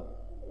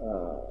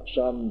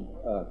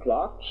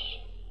clocks,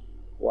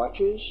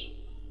 watches,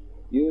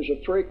 use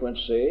a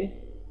frequency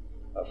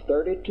of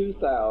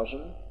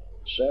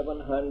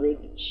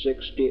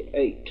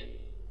 32,768.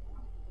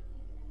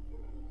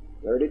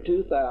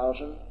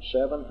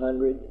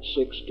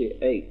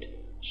 32,768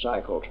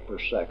 cycles per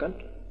second.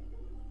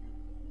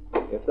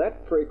 If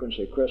that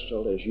frequency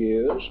crystal is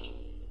used,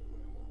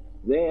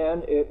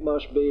 then it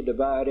must be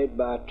divided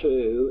by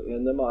 2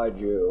 in the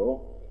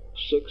module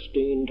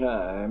 16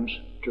 times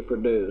to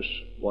produce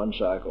 1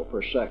 cycle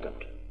per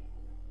second.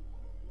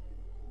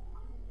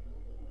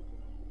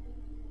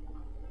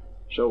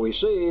 So we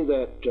see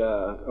that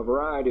a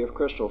variety of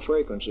crystal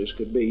frequencies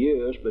could be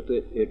used, but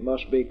it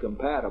must be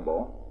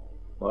compatible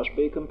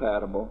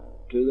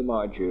to the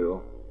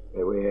module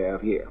that we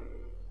have here.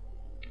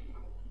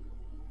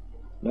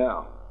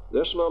 Now,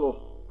 this little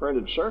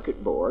printed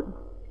circuit board,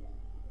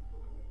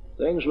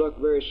 things look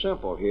very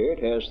simple here.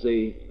 It has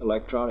the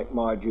electronic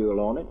module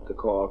on it, the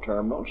coil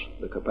terminals,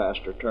 the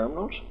capacitor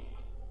terminals,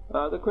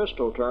 the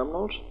crystal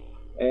terminals,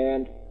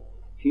 and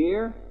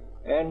here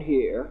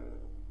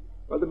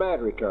are the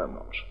battery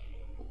terminals.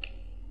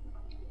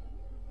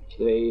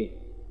 The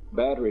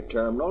battery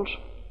terminals,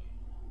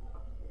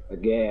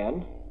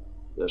 again,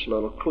 this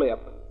little clip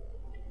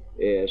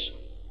is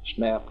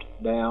snapped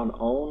down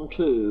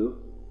onto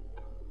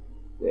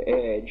the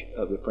edge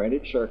of the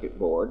printed circuit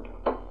board,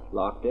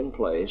 locked in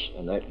place,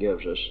 and that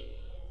gives us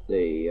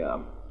the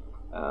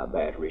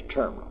battery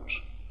terminals.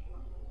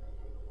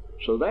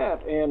 So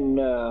that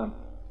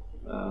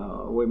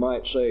we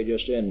might say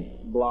just in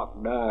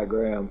block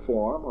diagram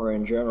form or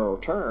in general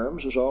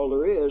terms is all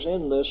there is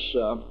in this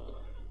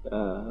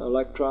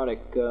electronic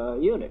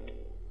unit.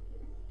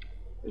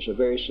 It's a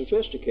very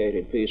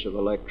sophisticated piece of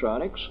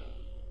electronics,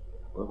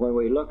 but when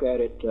we look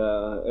at it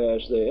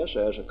as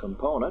a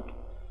component,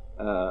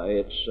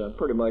 it's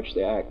pretty much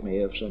the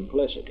acme of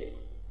simplicity.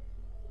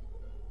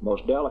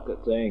 Most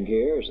delicate thing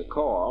here is the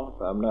coil.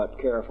 If I'm not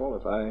careful,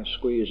 if I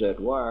squeeze that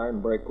wire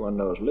and break one of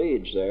those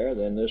leads there,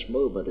 then this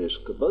movement is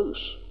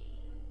caboose.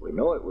 We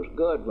know it was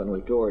good when we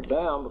tore it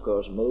down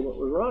because the movement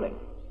was running.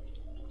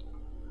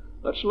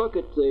 Let's look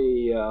at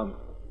the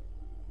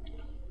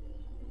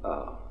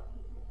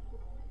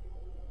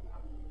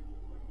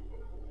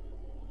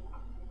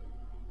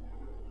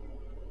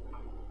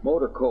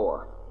motor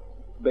core.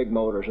 Big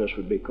motors, this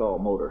would be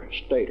called motor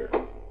stator.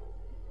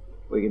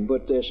 We can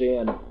put this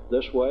in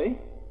this way.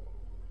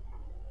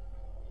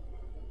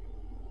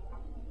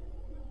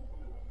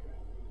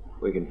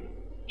 We can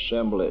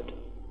assemble it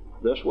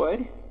this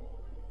way.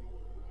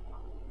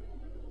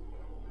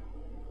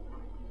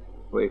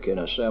 We can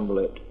assemble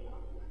it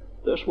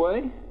this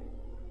way.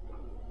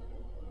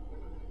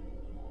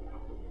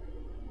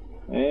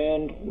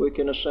 And we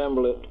can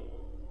assemble it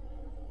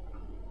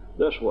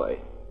this way.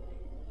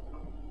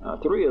 Now,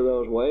 3 of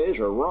those ways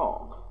are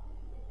wrong.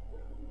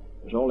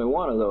 There's only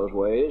one of those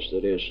ways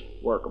that is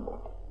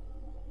workable.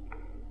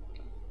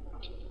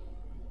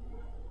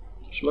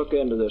 Let's look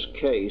into this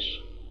case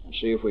and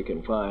see if we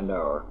can find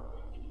our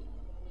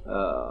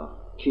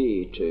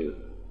key to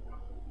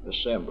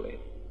assembly.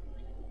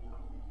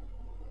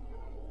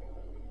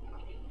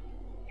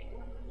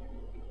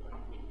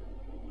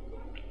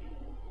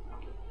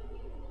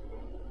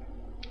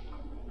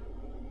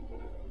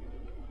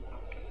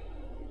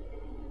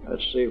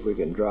 Let's see if we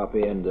can drop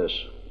in this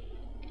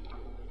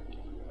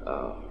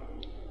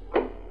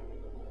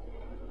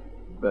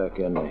back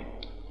in the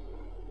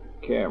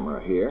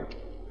camera here.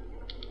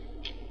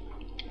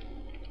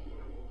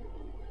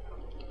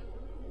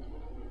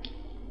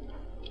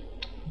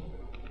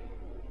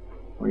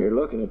 When you're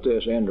looking at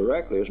this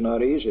indirectly, it's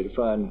not easy to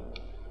find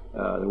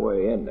the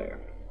way in there.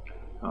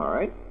 All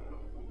right.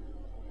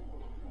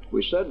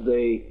 We said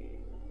the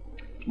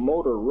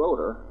motor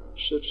rotor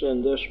sits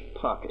in this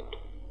pocket.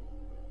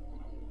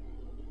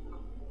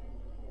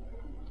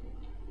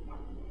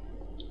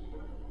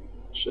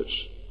 Sits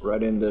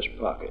right in this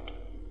pocket.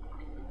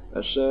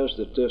 That says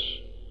that this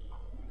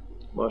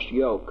must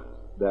yoke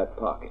that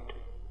pocket.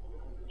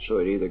 So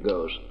it either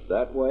goes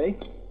that way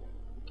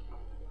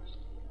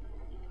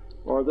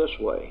or this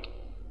way.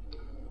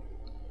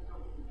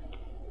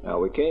 Now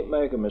we can't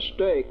make a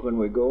mistake when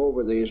we go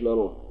over these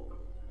little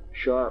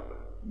sharp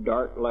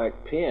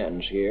dart-like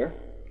pins here.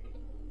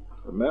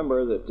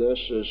 Remember that this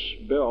is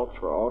built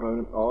for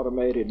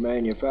automated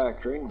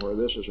manufacturing, where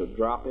this is a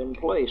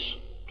drop-in-place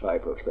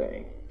type of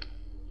thing.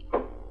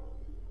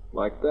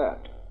 Like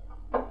that.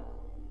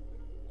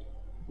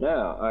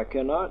 Now, I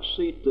cannot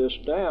seat this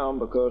down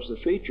because the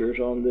features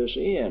on this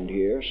end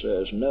here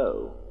says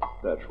no.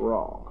 That's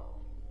wrong.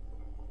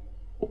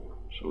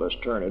 So let's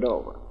turn it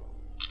over.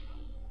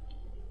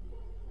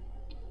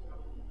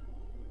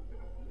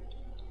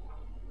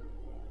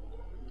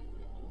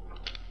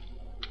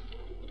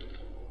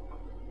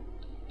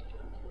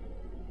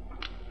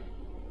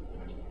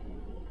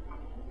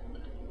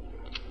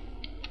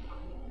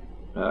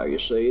 Now you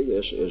see,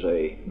 this is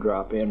a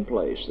drop-in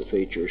place. The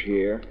features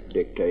here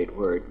dictate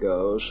where it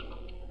goes.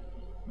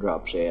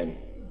 drops in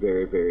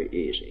very, very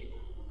easy.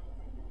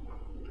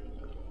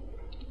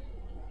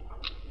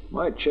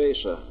 Might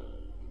chase a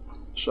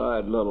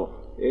side little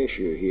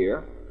issue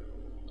here.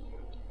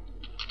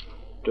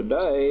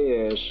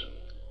 Today is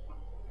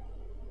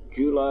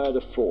July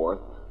the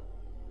 4th,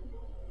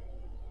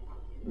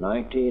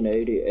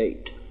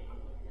 1988.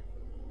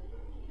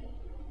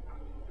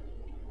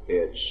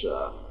 It's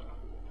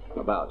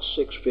about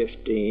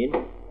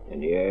 6:15 in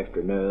the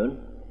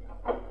afternoon.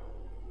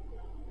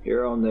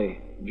 Here on the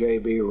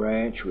JB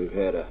Ranch, we've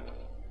had a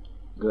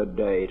good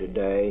day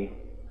today,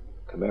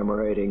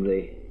 commemorating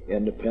the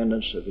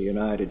independence of the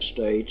United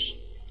States.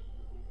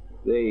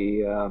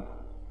 The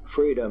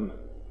freedom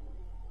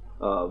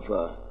of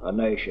a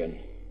nation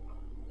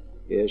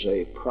is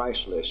a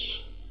priceless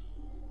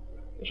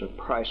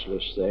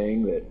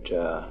thing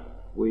that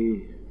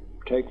we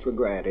take for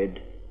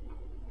granted,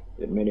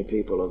 that many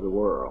people of the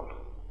world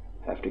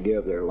have to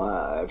give their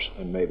lives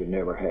and maybe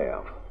never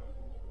have.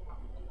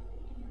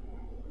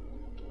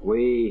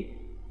 We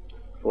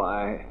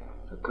fly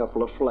a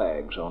couple of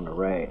flags on the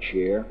ranch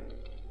here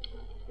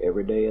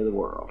every day of the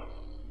world.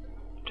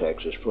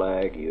 Texas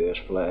flag, U.S.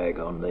 flag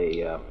on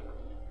the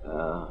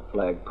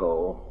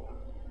flagpole.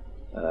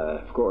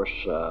 Of course,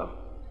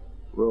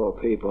 rural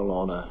people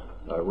on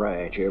a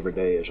ranch, every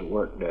day is a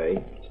work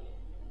day.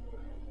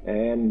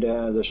 And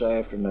this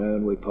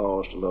afternoon we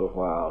paused a little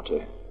while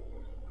to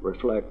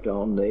reflect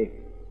on the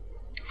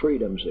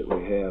freedoms that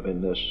we have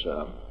in this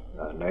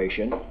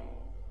nation.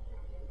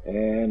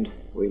 And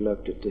we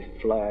looked at the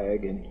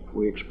flag and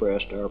we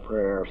expressed our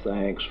prayer of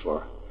thanks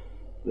for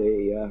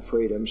the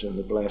freedoms and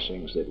the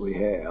blessings that we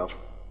have.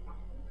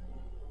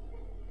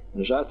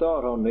 And as I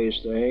thought on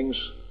these things,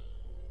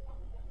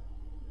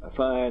 I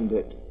find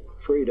that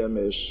freedom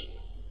is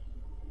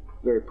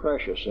very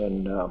precious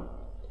in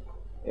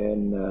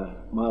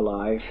my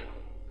life.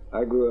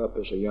 I grew up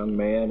as a young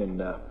man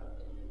and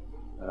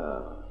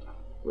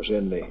was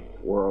in the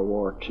World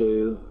War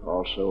II,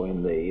 also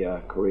in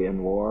the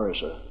Korean War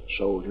as a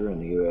soldier in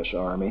the U.S.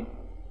 Army.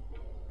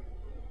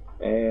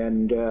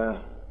 And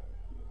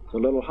the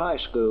little high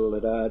school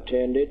that I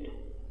attended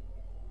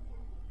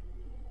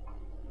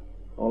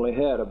only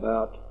had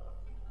about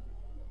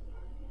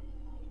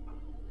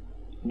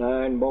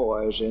 9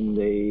 boys in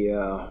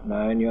the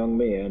 9 young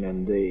men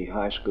in the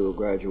high school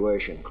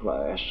graduation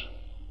class,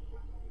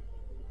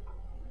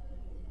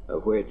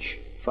 of which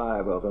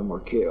 5 of them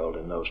were killed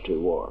in those 2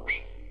 wars.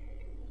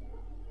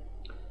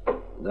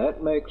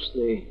 That makes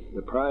the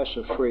price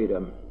of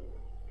freedom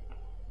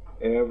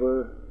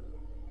ever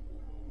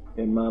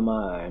in my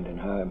mind, and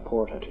how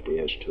important it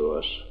is to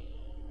us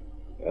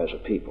as a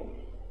people.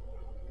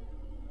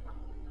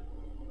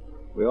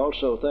 We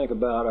also think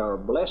about our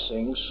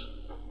blessings.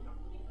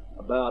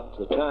 About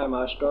the time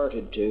I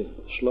started to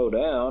slow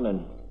down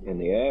in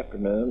the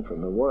afternoon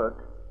from the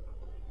work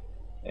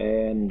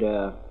and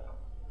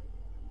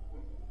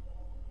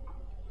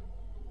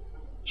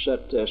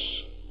set this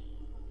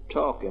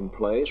talk in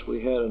place,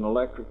 we had an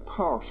electric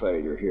power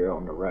failure here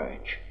on the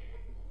ranch.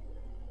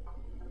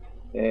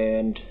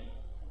 And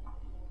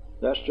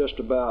that's just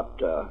about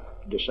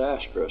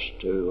disastrous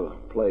to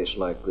a place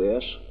like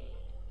this.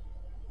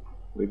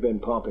 We've been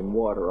pumping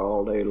water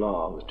all day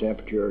long. The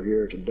temperature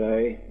here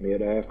today,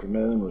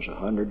 mid-afternoon, was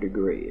 100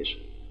 degrees.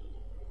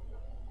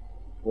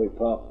 We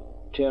pump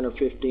 10 or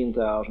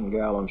 15,000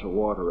 gallons of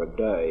water a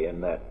day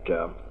in that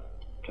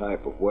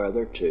type of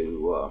weather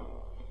to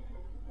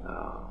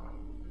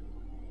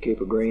keep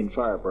a green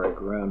fire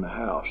break around the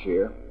house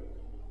here.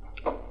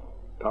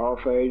 Power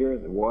failure,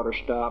 the water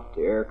stopped,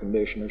 the air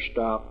conditioner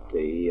stopped,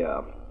 the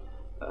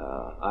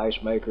ice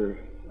maker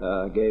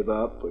gave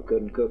up, we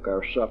couldn't cook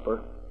our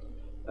supper.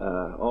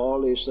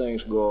 All these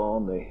things go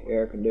on, the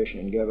air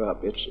conditioning gave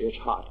up. It's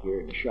hot here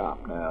in the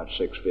shop now. It's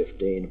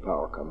 6:15, the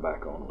power come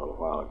back on a little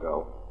while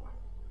ago.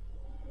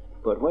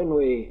 But when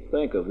we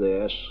think of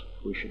this,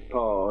 we should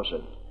pause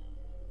and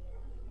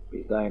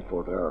be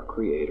thankful to our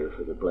Creator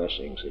for the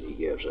blessings that He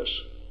gives us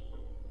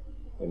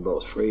in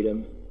both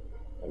freedom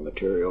and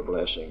material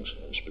blessings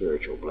and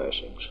spiritual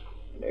blessings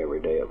in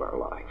every day of our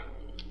life.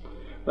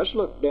 Let's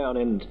look down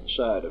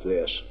inside of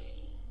this.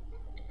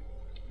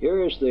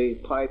 Here is the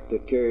pipe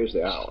that carries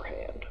the hour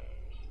hand.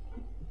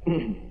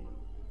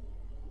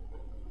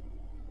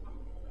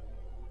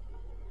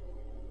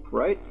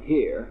 Right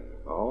here,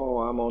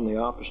 I'm on the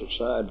opposite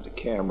side of the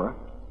camera.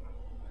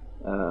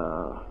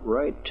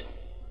 Right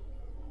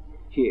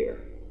here,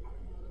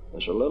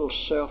 there's a little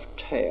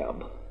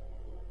self-tab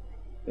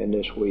in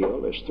this wheel.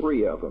 There's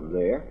 3 of them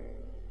there,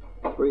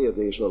 3 of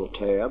these little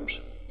tabs,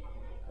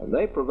 and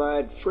they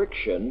provide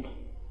friction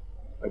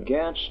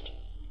against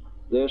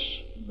this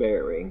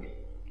bearing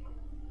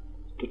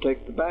to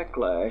take the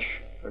backlash,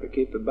 or to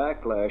keep the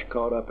backlash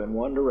caught up in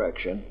one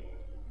direction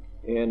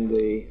in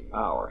the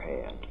hour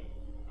hand.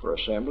 For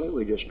assembly,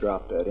 we just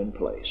drop that in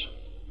place.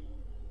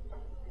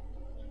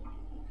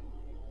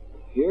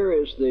 Here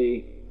is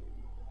the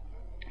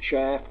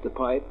shaft, the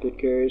pipe that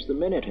carries the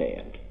minute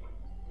hand.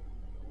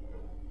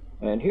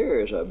 And here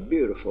is a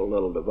beautiful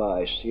little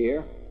device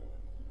here.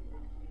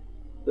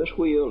 this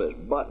wheel is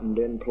buttoned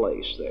in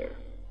place there.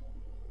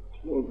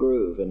 There's a little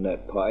groove in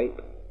that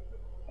pipe,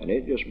 and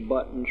it just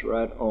buttons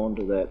right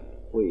onto that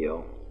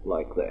wheel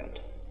like that.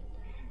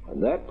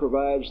 And that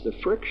provides the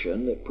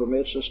friction that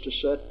permits us to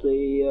set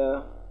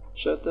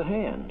the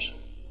hands.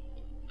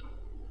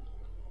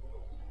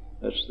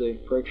 That's the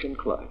friction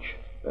clutch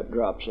that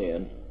drops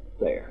in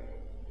there.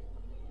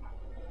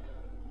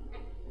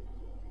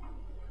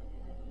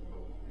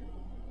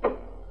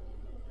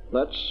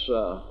 Let's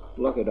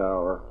look at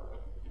our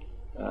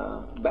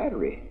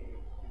battery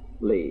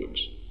leads.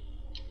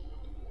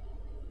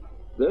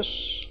 This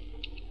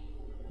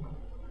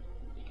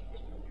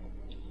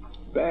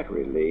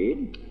battery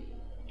lead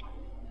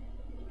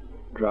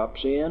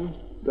drops in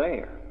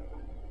there.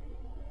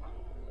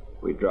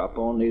 We drop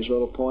on these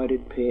little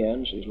pointed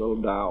pins, these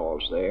little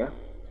dowels there,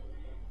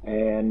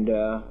 and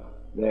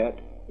that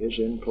is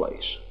in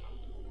place.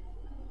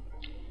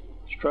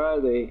 Let's try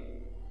the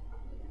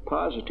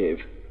positive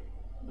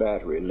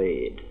battery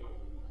lead.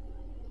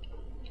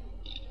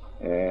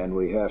 And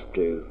we have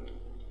to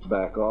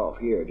back off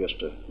here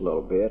just a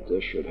little bit.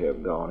 This should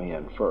have gone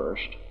in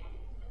first.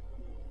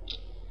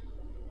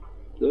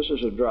 This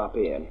is a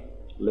drop-in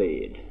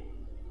lead.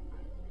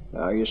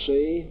 Now you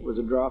see, with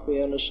the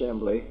drop-in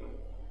assembly,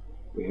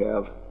 we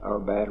have our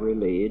battery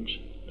leads.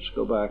 Let's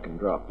go back and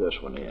drop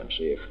this one in,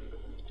 see if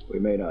we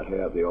may not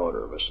have the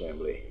order of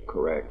assembly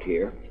correct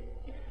here.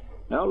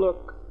 Now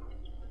look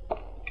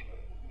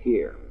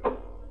here.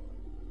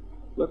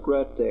 Look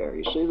right there.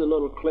 You see the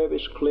little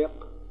clevis clip?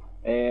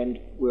 And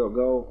we'll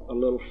go a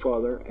little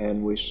further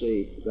and we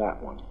see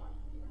that one.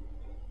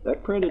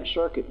 That printed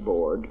circuit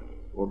board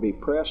will be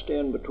pressed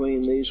in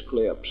between these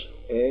clips,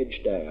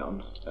 edge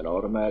down, and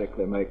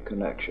automatically make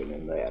connection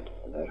in that.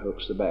 And that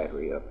hooks the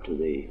battery up to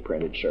the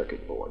printed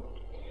circuit board.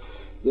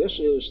 This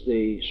is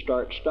the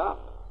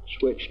start-stop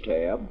switch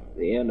tab.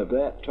 The end of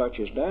that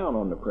touches down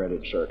on the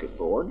printed circuit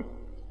board.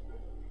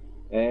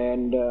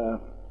 And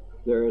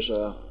there's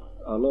a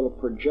little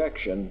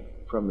projection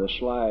from the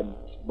slide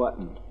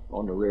button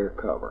on the rear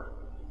cover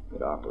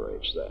that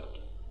operates that.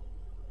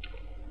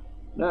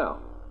 Now,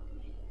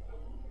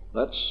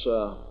 let's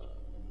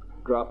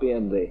drop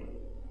in the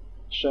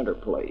center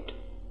plate.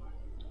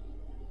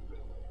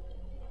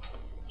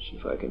 See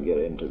if I can get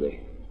into the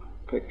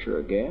picture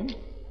again.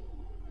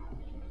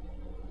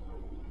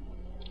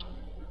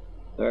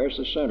 There's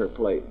the center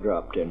plate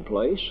dropped in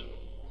place.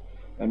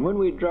 And when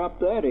we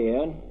drop that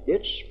in,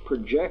 its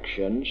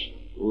projections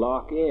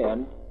lock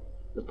in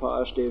the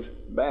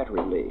positive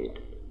battery lead.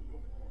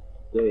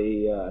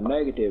 The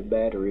negative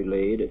battery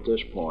lead at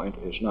this point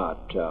is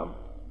not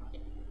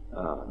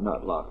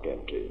locked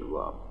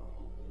into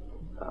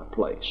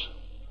place.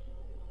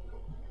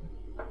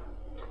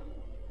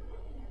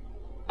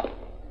 Let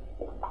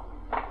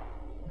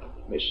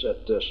me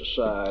set this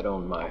aside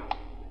on my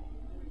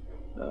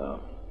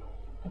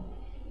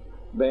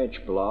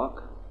bench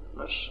block.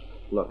 Let's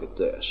look at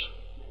this.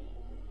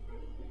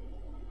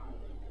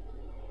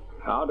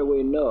 How do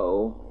we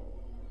know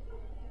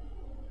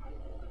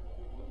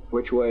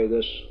which way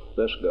this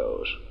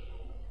goes?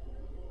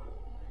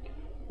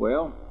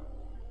 Well,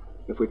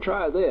 if we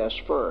try this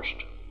first,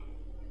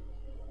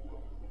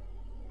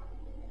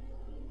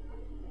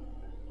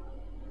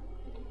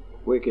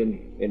 we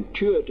can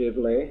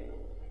intuitively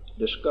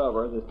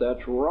discover that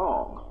that's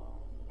wrong,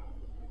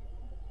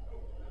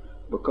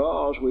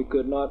 because we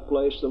could not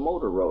place the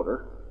motor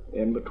rotor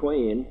in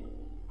between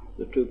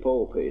the two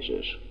pole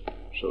pieces.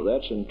 So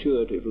that's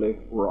intuitively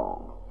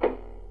wrong.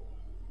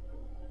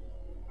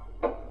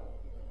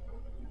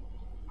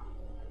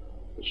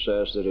 It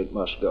says that it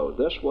must go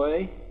this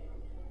way.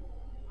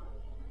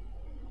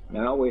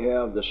 Now we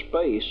have the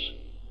space.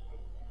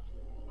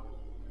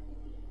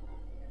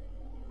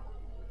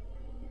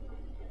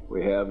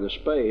 We have the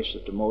space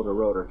that the motor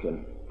rotor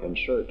can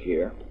insert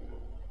here.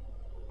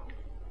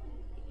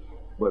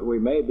 But we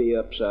may be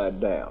upside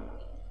down.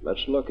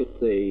 Let's look at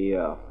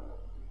the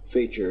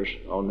features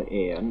on the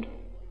end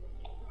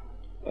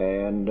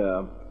and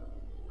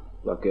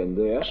look in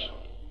this,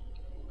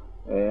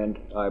 and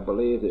I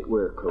believe that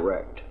we're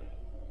correct.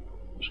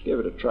 Let's give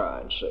it a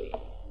try and see.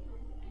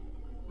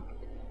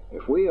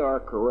 If we are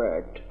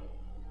correct,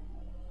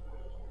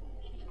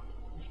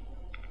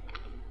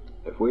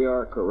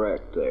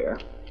 there,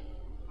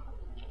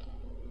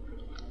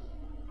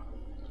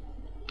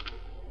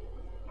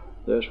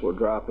 this will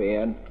drop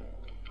in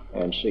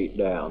and seat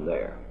down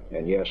there.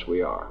 And yes,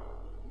 we are.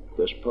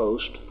 This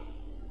post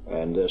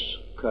and this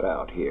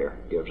cutout here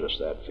gives us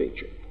that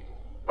feature.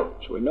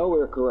 So we know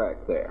we're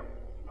correct there.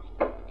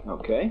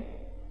 Okay?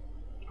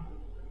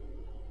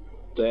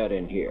 That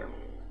in here.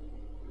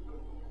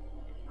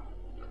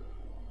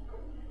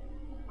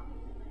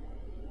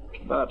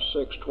 It's about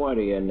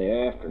 6:20 in the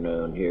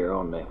afternoon here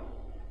on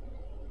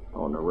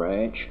the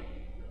ranch.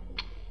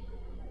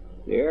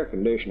 The air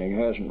conditioning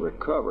hasn't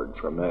recovered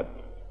from that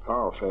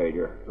power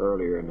failure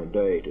earlier in the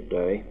day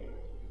today,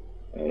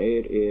 and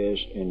it is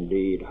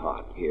indeed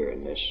hot here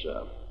in this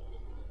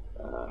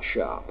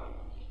shop.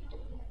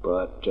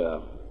 But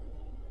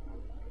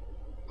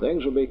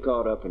things will be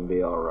caught up and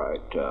be all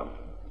right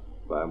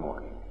by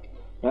morning.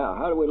 Now,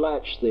 how do we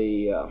latch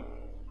the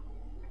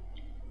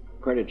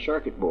printed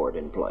circuit board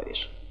in place?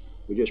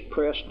 We just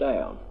press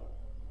down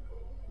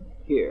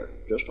here,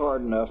 just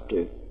hard enough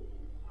to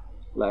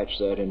latch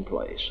that in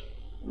place.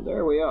 And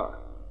there we are.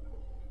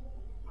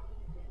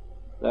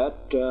 That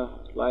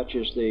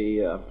latches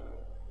the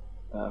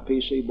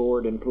PC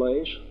board in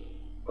place,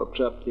 hooks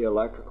up the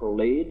electrical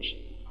leads.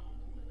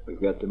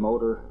 We've got the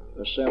motor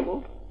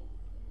assembled,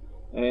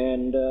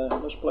 and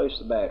let's place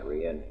the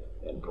battery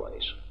in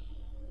place.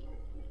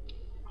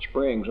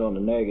 Spring's on the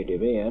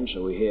negative end,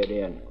 so we head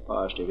in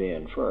positive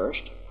end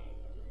first,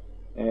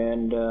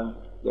 and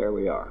there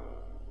we are.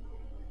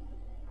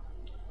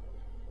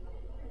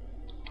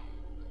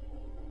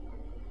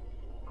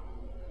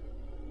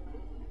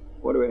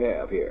 What do we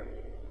have here?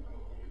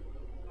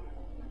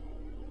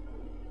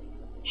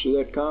 See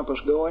that compass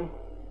going?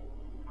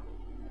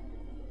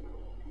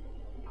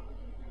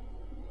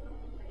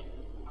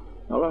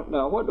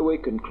 Now, what do we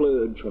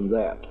conclude from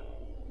that?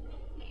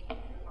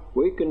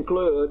 We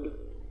conclude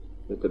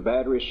that the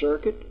battery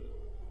circuit,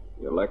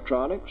 the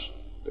electronics,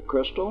 the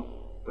crystal,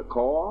 the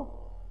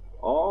coil,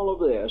 all of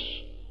this,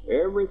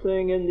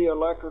 everything in the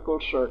electrical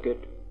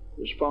circuit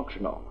is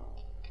functional.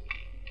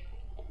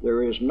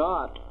 There is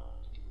not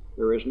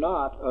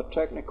a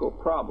technical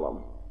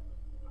problem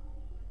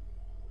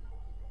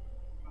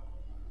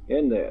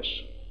in this.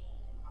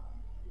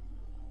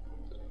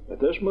 If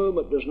this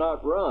movement does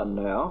not run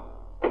now,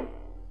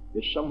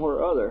 it's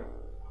somewhere other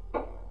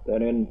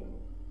than in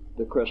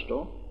the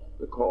crystal,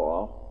 the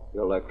coil,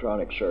 the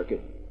electronic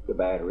circuit, the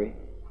battery,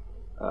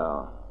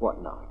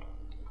 whatnot.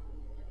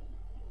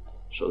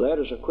 So that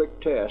is a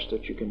quick test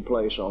that you can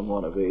place on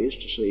one of these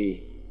to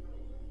see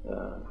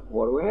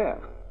what do we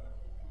have.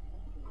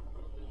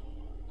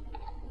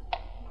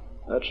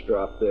 Let's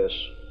drop this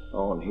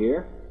on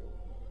here,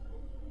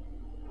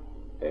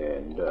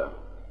 and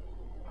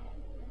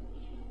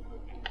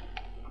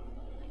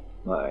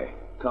my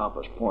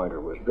compass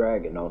pointer was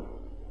dragging on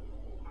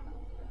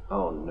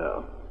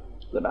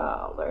the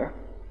dial there.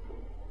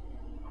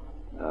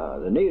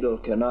 The needle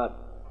cannot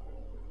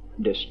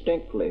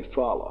distinctly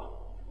follow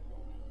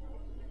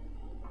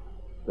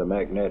the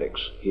magnetics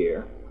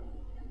here,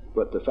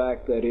 but the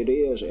fact that it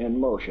is in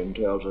motion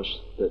tells us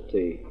that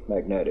the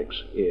magnetics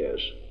is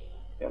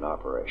in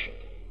operation.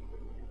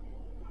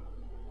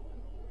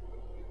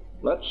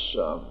 Let's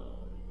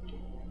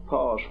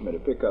pause for me to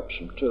pick up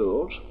some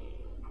tools,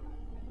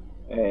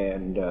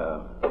 and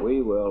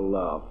we will,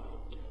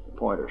 the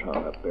pointer's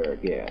hung up there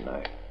again.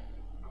 I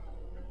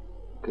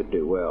could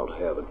do well to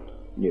have a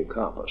new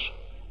compass.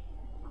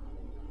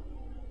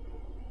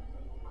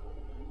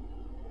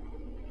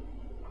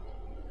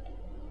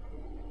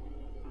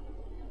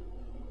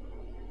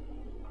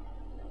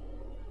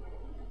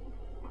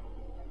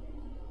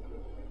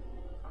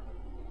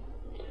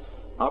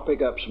 I'll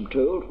pick up some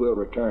tools. We'll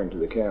return to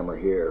the camera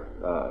here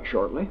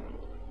shortly,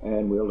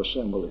 and we'll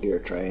assemble the gear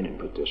train and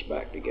put this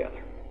back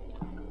together.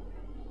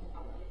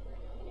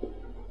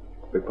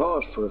 We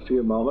paused for a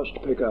few moments to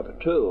pick up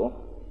a tool,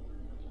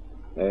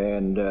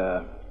 and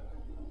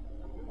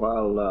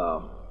while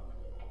I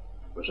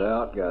was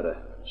out, got a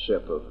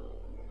sip of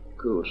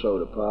cool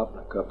soda pop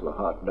and a couple of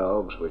hot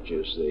dogs, which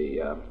is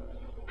the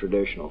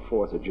traditional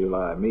 4th of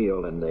July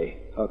meal in the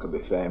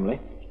Huckabee family,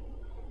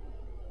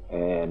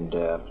 and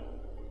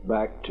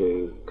back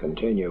to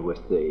continue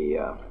with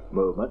the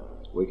movement.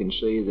 We can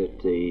see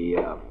that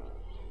the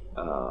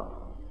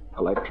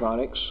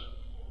electronics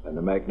and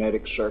the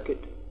magnetic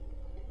circuit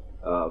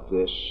of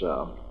this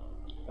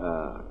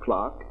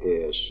clock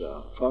is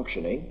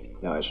functioning.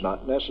 Now, it's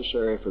not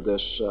necessary for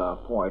this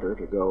pointer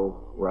to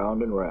go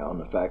round and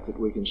round. The fact that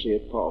we can see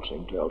it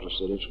pulsing tells us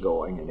that it's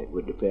going, and it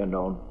would depend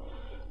on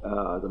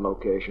the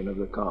location of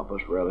the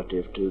compass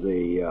relative to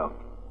the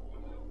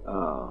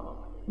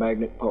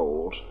magnet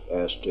poles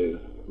as to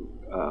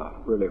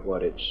really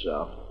what its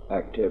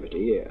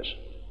activity is.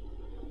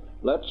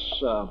 Let's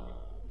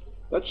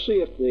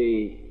see if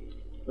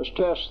let's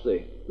test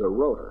the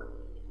rotor.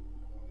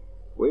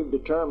 We've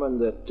determined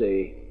that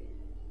the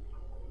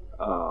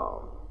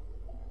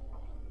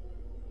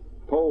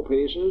pole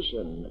pieces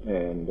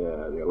and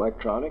the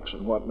electronics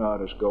and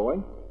whatnot is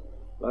going.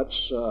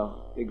 Let's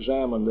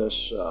examine this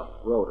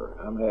rotor.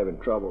 I'm having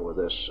trouble with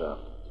this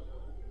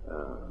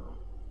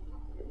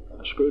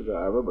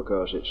screwdriver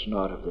because it's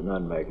not of the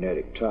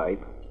non-magnetic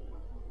type.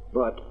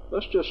 But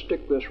let's just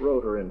stick this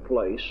rotor in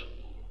place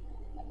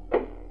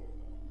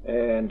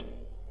and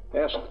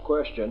ask the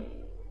question,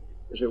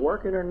 is it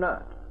working or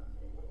not?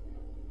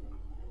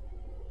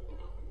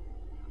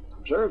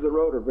 Observe the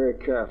rotor very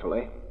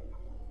carefully,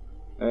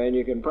 and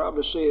you can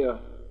probably see a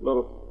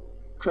little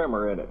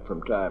tremor in it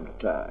from time to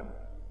time.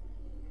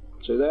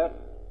 See that?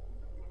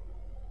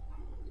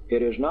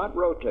 It is not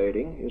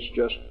rotating, it's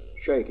just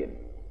shaking.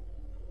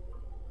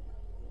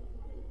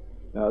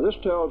 Now, this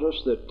tells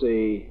us that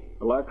the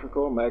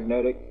electrical,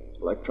 magnetic,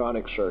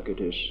 electronic circuit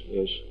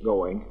is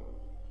going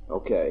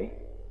okay.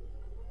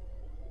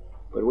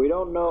 But we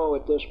don't know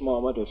at this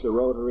moment if the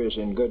rotor is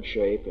in good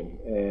shape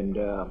and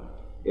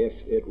if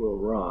it will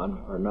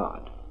run or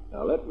not.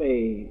 Now let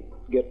me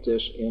get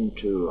this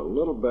into a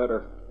little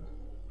better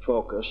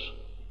focus.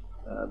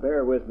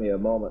 Bear with me a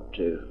moment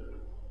to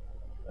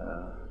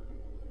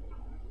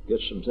get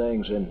some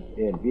things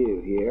in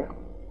view here.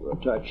 We'll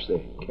touch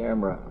the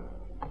camera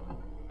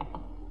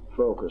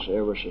focus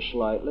ever so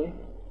slightly.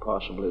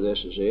 Possibly this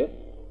is it.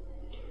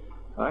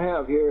 I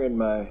have here in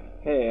my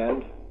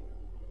hand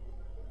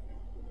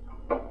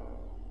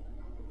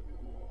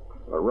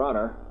a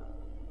runner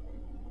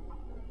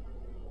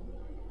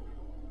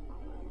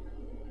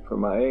for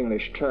my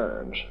English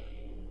turns,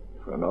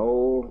 for an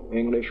old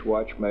English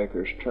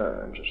watchmaker's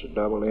turns. It's a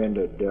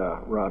double-ended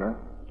runner,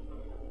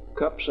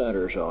 cup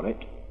centers on it,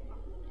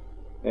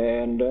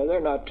 and they're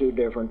not too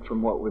different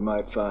from what we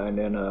might find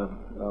in a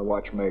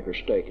watchmaker's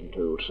staking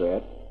tool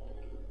set.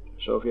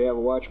 So if you have a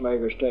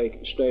watchmaker's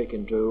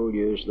staking tool,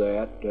 use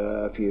that.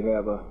 If you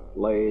have a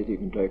lathe, you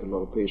can take a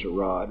little piece of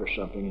rod or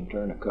something and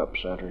turn a cup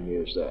center and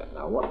use that.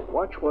 Now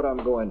watch what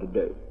I'm going to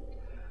do.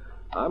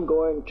 I'm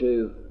going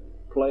to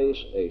place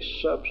a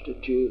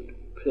substitute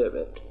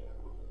pivot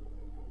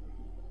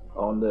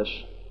on this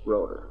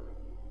rotor.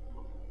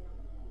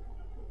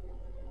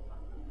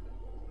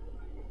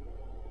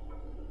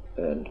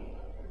 And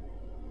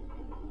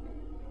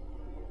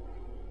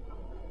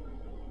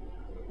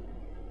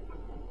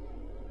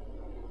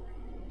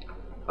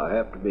I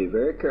have to be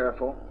very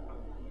careful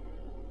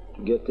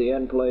to get the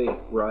end play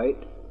right,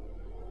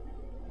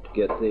 to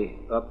get the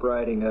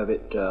uprighting of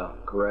it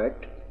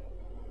correct.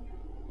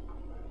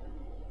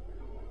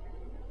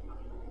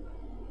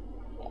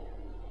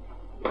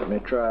 Let me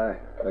try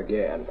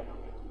again.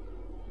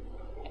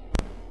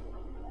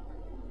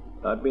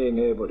 Not being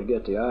able to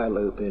get the eye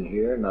loop in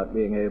here, not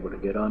being able to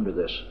get under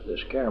this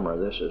camera,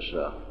 this is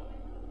a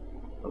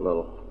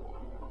little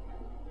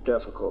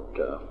difficult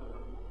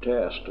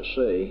task to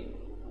see,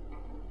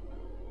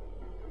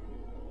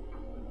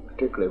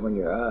 particularly when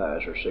your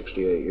eyes are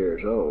 68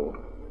 years old.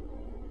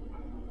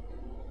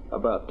 How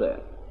about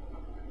that?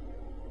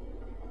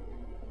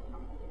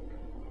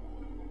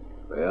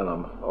 Well,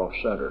 I'm off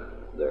center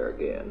there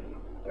again.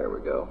 There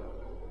we go.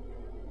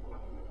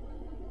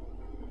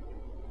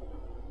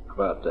 How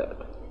about that?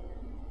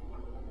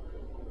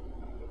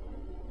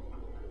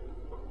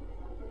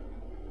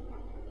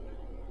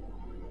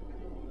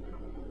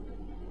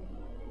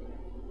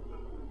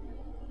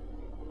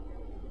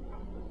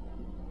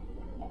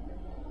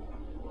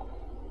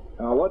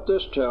 Now what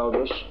this tells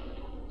us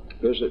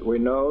is that we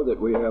know that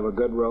we have a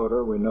good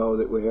rotor, we know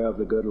that we have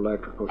the good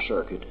electrical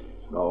circuit,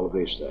 and all of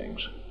these things.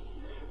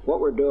 What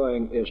we're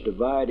doing is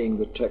dividing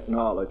the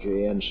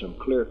technology in some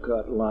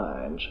clear-cut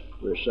lines.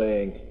 We're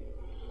saying,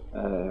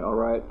 all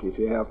right, if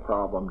you have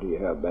problem, do you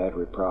have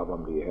battery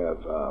problem, do you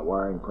have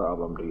wiring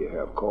problem, do you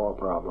have coil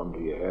problem, do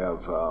you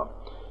have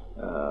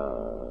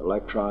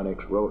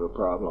electronics, rotor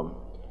problem,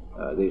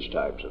 these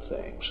types of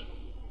things.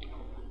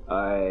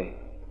 I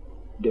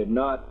did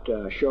not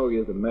show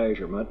you the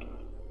measurement,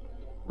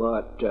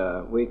 but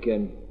we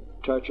can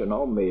touch an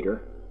ohm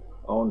meter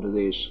onto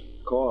these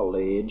coil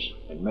leads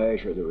and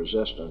measure the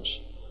resistance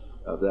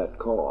of that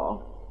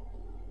coil,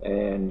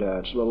 and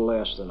it's a little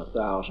less than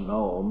 1,000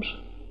 ohms.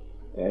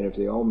 And if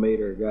the ohm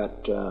meter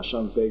got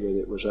some figure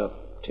that was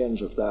up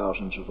tens of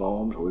thousands of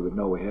ohms, we would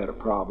know we had a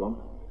problem.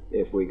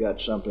 If we got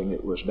something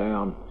that was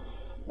down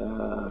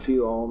a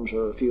few ohms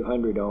or a few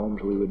hundred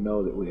ohms, we would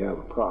know that we have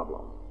a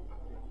problem.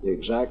 The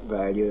exact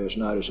value is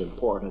not as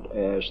important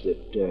as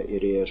that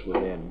it is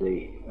within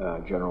the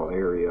general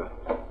area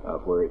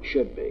of where it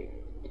should be.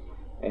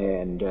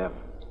 And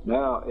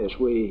now as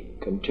we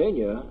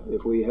continue,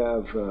 if we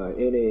have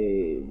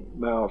any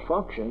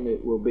malfunction,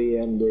 it will be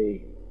in the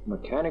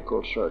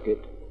mechanical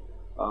circuit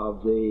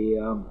of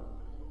the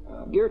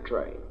gear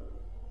train.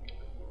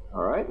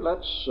 All right,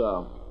 let's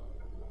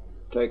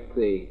take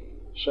the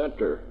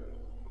center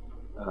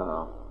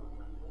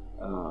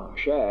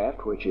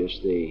shaft,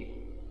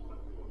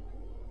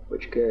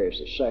 which carries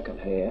the second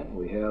hand.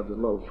 We have the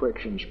little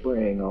friction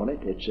spring on it.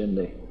 It's in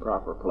the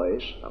proper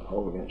place. I'm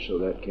holding it so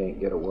that can't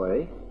get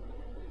away.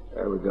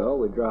 There we go.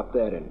 We drop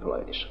that in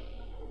place.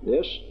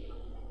 This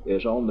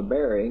is on the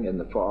bearing in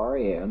the far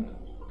end.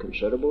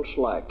 Considerable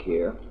slack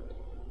here.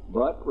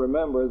 But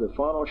remember, the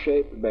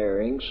funnel-shaped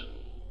bearings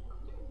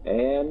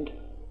and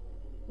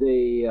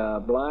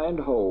the blind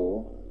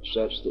hole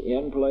sets the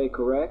end play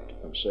correct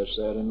and sets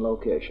that in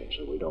location,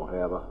 so we don't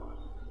have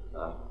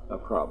a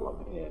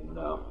problem in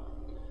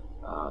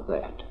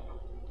that.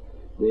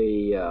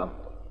 The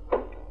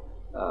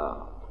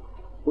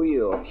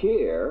wheel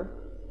here,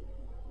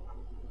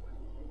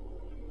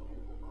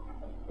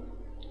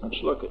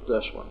 let's look at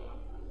this one.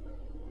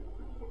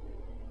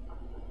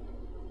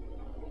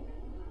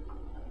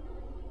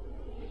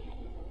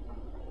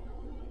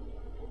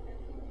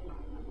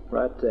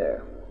 Right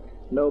there.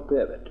 No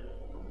pivot.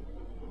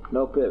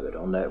 No pivot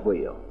on that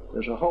wheel.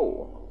 There's a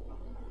hole.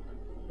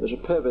 There's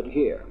a pivot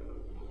here.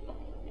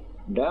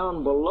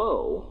 Down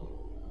below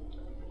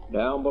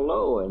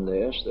in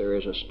this, there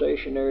is a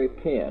stationary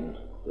pin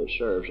that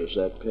serves as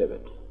that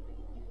pivot.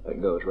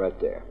 That goes right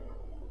there.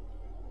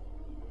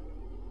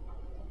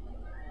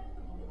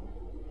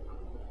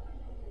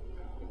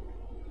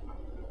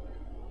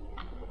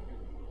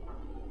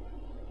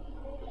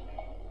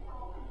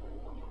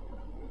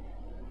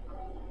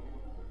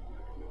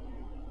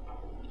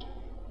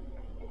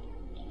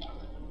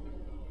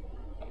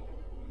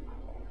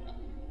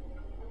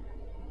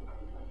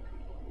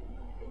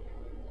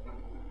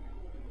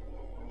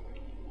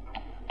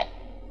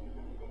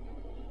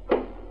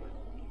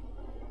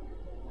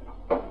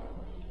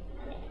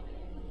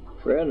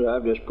 Friends,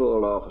 I've just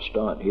pulled off a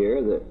stunt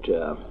here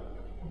that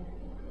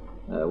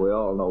we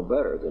all know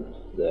better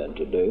than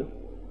to do.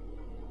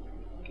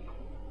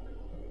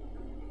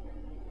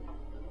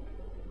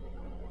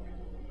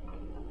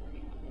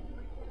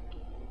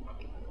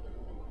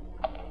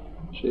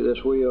 See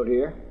this wheel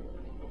here?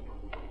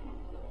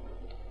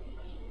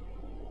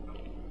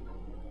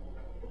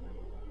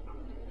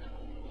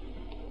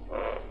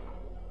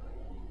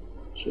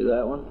 See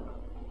that one?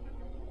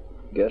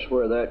 Guess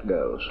where that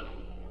goes?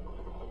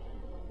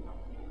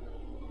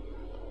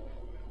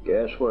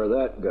 Guess where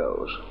that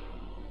goes?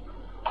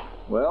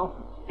 Well,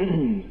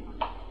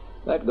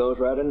 that goes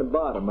right in the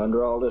bottom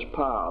under all this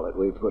pile that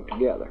we've put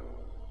together.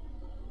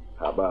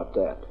 How about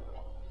that?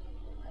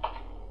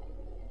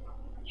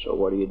 So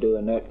what do you do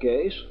in that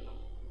case?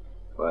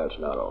 Well, it's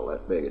not all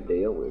that big a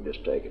deal. We've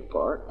just taken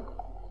part.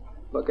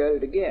 Look at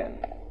it again.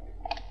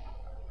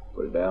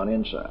 Put it down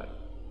inside.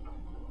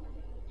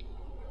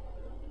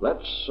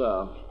 Let's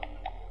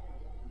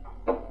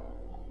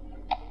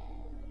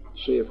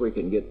see if we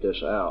can get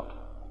this out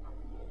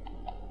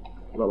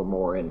a little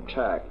more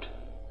intact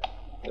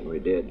than we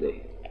did the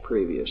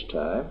previous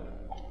time.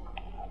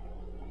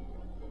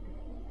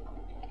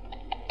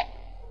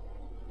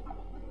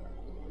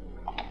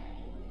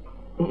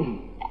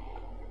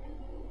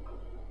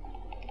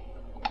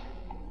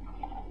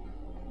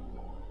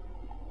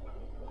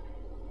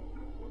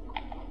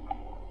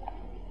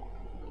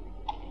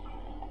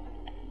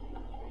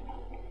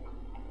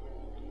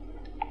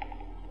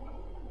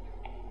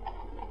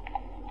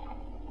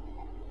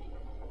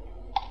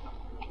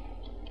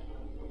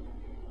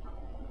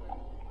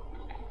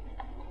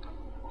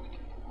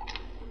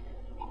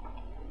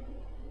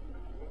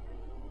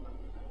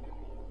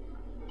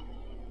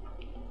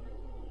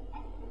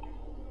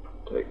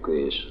 Take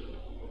these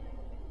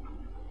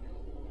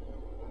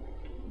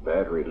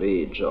battery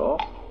leads off.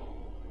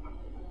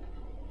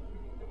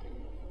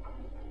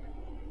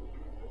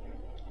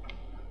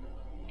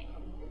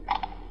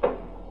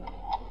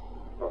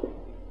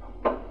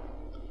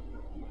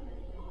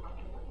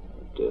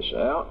 Get this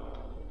out.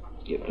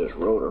 Get this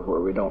rotor where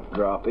we don't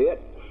drop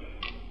it.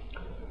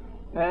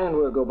 And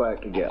we'll go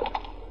back together.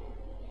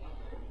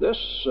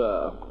 This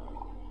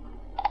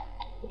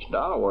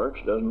dial works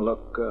doesn't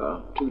look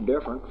too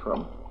different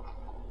from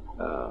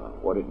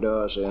what it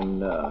does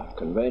in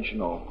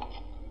conventional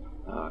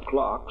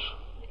clocks.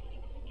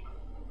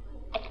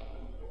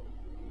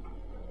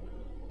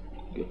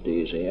 Get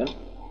these in.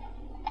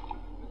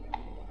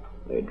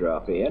 They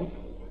drop in.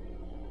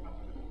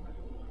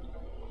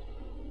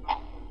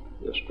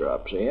 This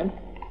drops in.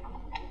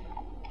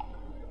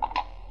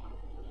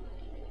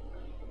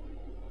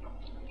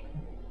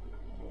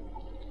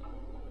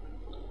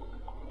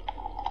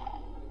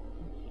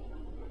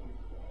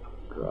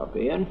 Drop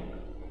in.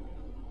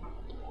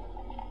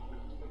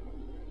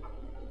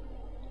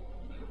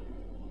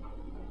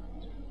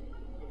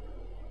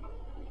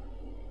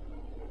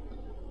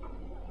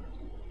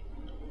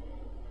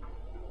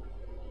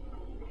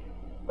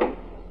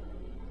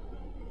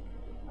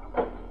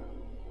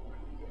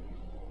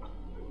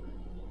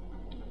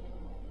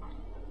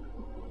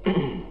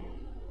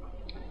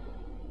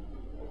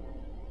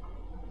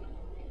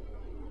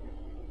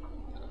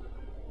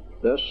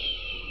 This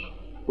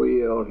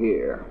wheel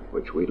here,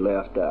 which we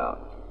left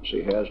out,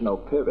 see, has no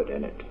pivot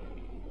in it.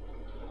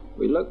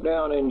 We look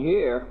down in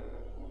here,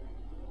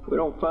 we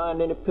don't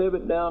find any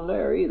pivot down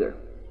there either.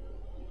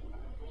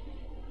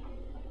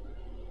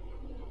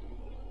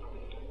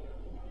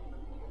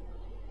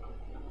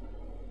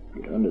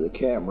 Get under the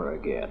camera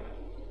again.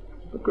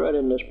 Look right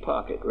in this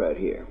pocket right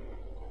here.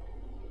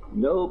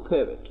 No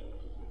pivot.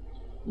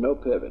 No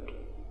pivot.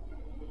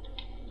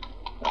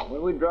 Now,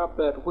 when we drop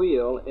that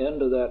wheel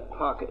into that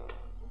pocket,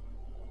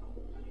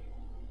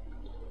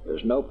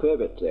 there's no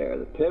pivot there.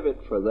 The pivot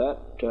for that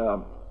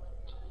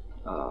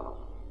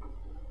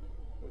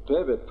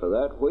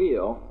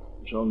wheel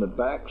is on the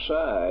back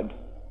side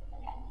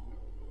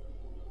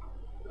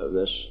of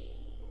this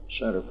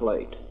center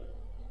plate.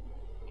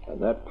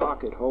 And that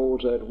pocket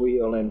holds that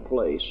wheel in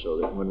place so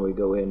that when we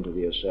go into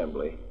the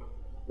assembly,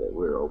 that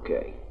we're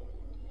okay.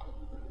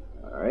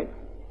 All right.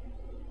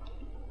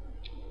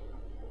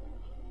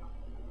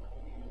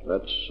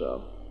 Let's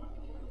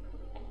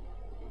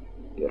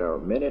get our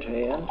minute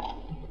hand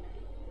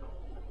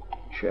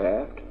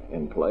shaft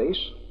in place,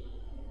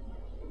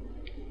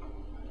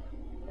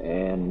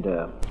 and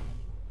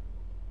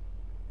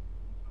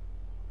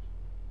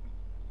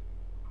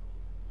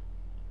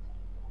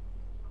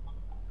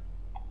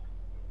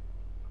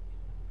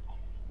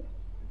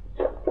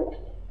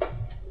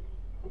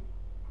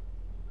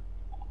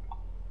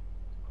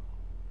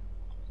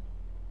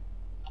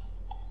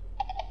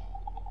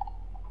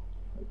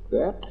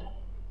that.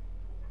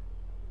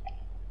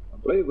 I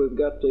believe we've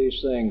got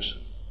these things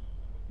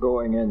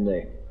going in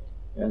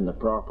the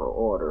proper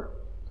order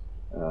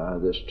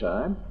this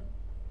time.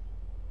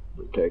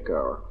 We take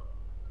our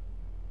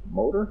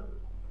motor.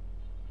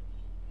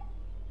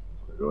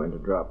 We're going to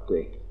drop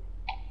the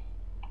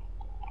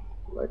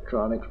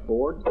electronics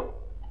board.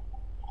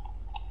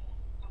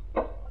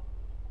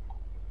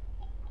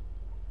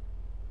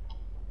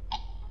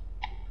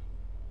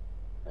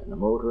 And the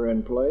motor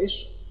in place.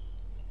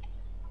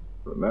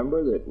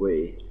 Remember that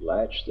we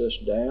latch this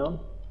down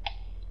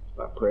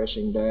by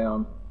pressing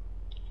down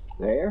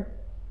there.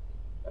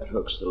 That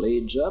hooks the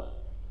leads up.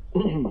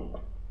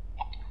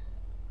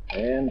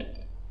 And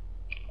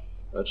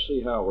let's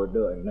see how we're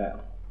doing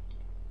now.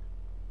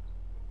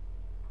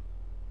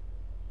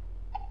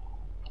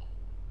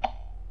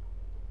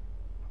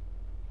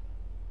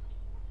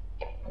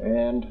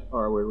 And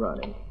are we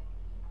running?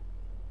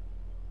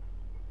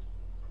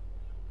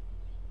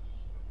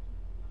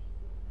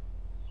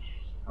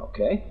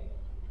 Okay.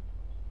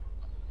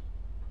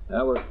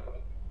 Now we're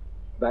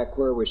back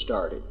where we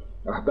started,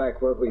 or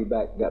back where we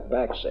got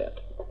back set.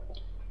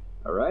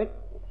 All right?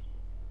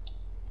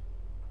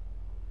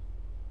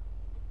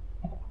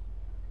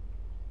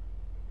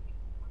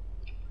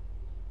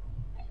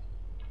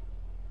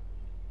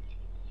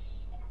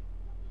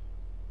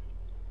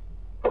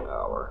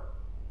 Our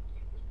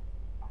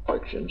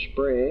friction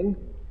spring,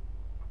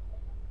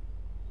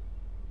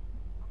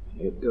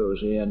 it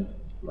goes in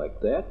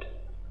like that.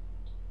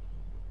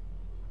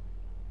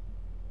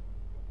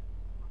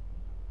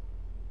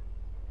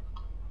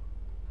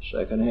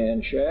 Second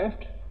hand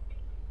shaft,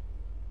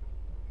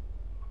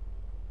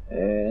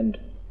 and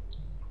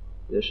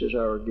this is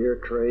our gear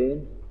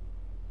train.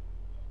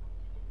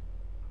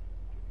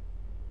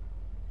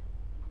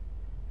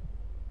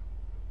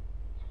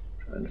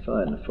 Trying to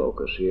find the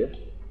focus here.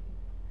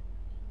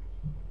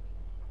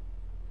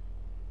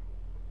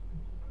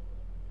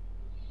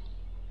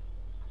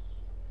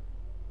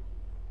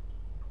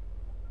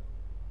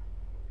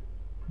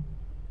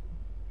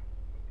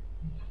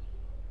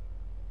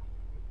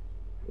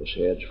 This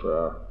heads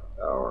for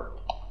our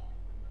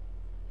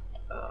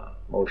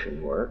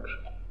motion works.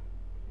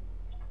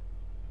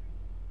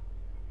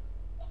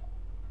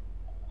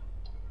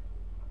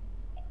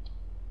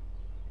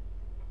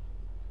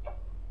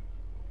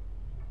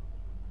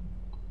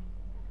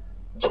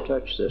 Let's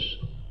touch this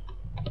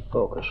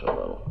focus a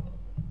little.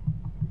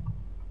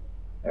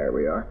 There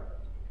we are.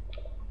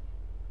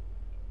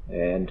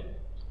 And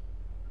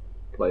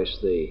place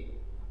the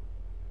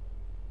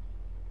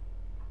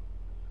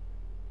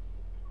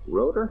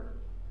rotor.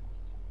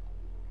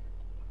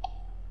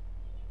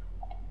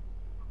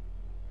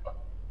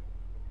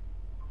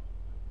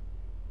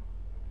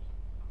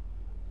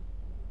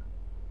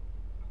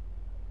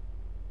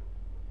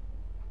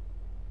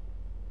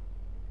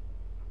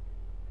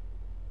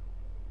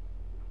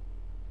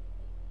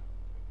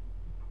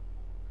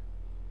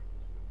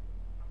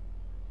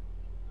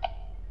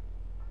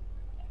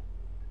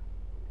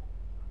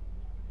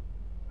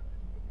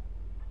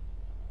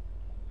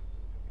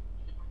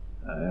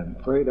 I'm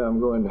afraid I'm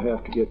going to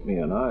have to get me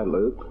an eye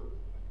loop to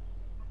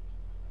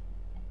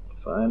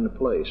find the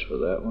place for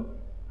that one.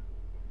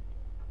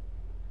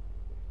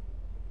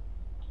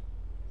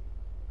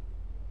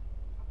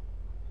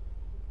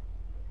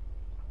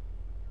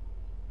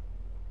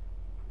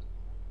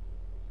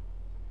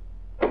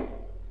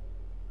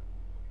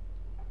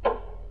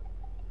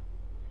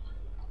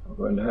 I'm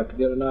going to have to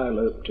get an eye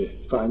loop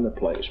to find the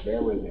place.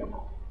 Bear with me a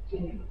moment.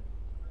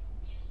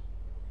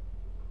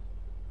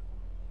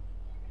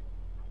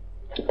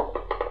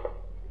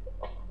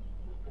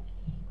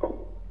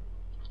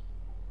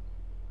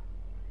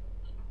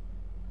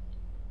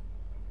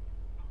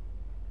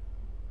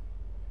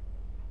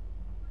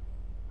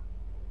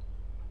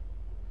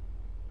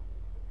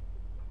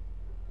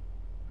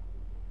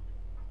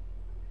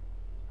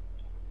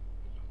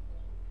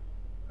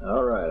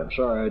 All right, I'm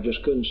sorry, I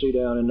just couldn't see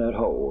down in that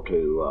hole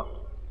to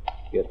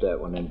get that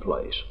one in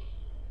place.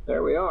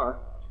 There we are.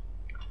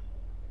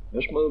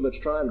 This movement's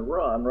trying to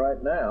run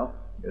right now,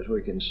 as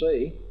we can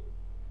see.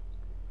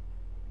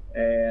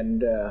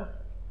 And let's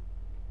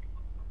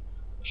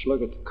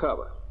look at the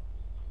cover.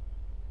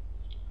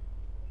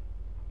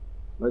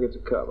 Look at the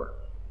cover.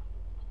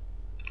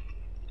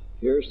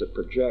 Here's the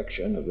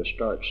projection of the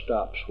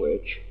start-stop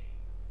switch,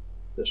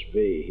 this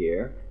V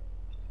here,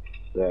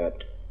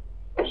 that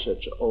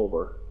sits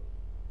over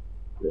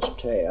this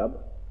tab.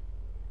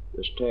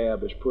 This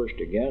tab is pushed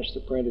against the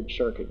printed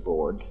circuit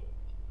board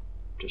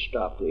to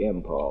stop the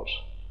impulse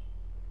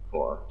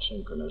for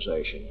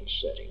synchronization and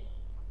setting.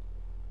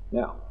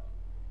 Now,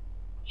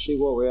 see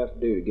what we have to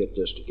do to get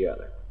this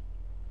together.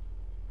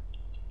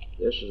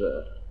 This is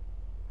a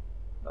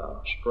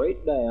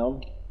straight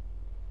down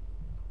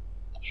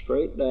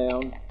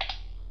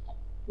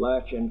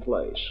latch in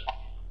place.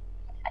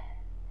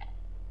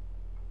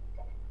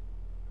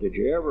 Did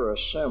you ever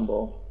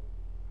assemble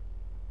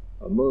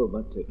a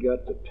movement that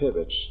got the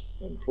pivots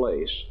in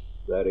place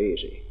that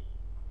easy?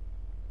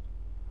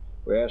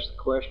 We ask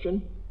the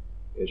question,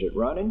 is it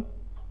running?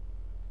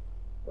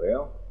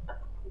 Well,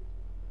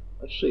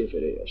 let's see if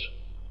it is.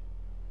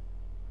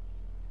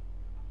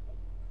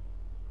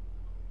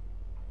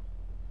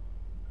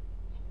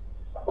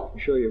 I'll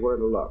show you where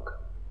to look.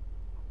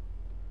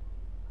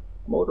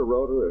 Motor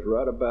rotor is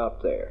right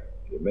about there.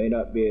 You may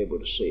not be able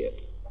to see it.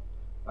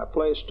 I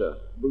placed a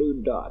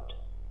blue dot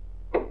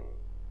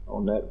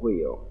on that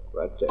wheel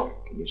right there.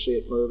 Can you see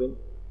it moving?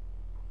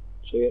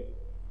 See it?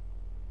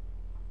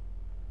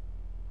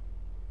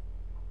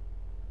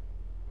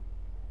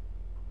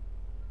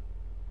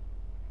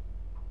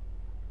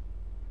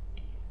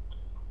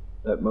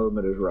 That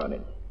movement is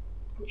running.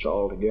 It's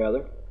all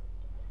together,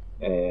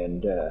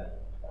 and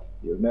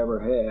you've never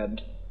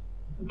had,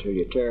 until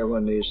you tear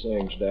one of these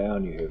things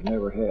down, you've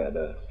never had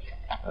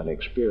an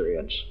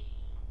experience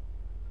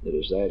that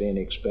is that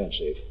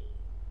inexpensive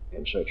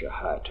in such a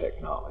high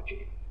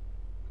technology.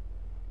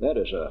 That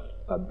is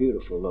a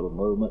beautiful little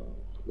movement.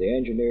 The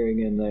engineering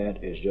in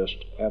that is just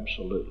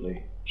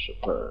absolutely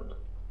superb.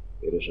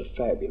 It is a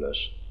fabulous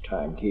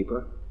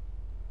timekeeper,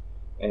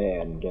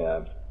 and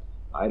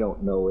I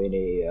don't know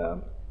any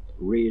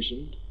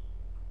reason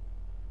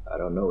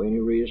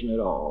at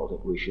all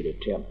that we should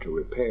attempt to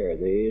repair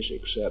these,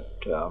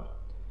 except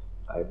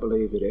I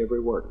believe that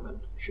every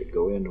workman should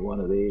go into one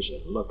of these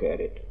and look at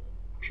it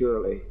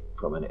purely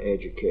from an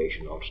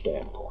educational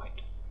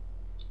standpoint,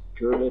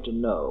 purely to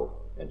know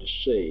and to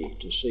see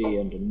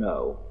and to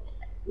know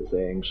the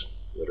things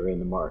that are in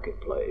the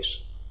marketplace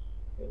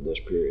in this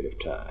period of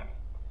time.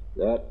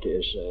 That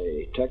is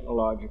a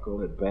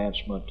technological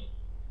advancement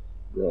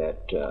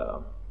that,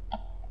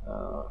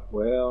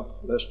 well,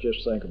 let's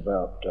just think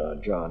about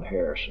John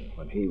Harrison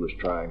when he was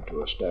trying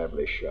to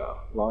establish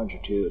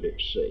longitude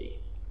at sea.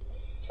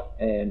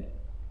 And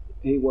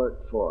he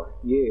worked for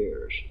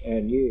years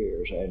and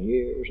years and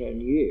years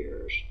and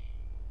years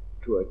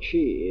to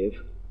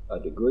achieve a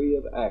degree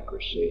of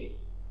accuracy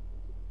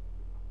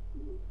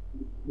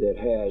that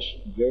has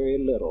very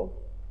little,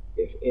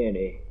 if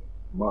any,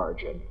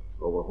 margin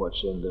over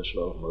what's in this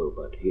little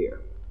movement here.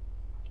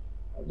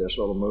 And this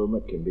little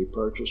movement can be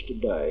purchased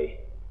today,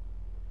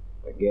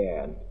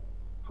 again,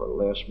 for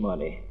less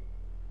money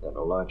than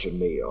a lunch and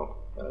meal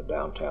in a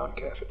downtown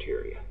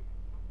cafeteria.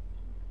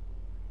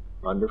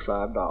 Under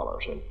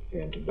 $5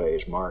 in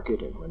today's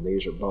market, and when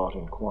these are bought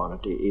in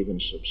quantity, even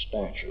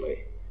substantially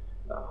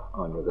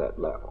under that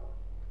level.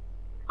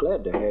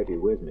 Glad to have you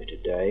with me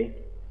today.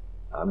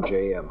 I'm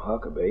J.M.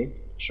 Huckabee,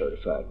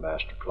 certified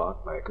master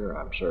clockmaker.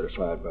 I'm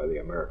certified by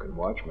the American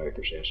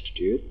Watchmakers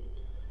Institute.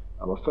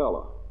 I'm a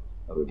fellow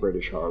of the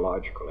British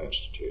Horological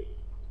Institute.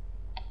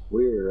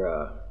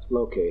 We're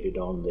located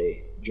on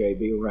the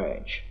J.B.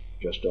 Ranch,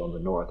 just on the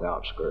north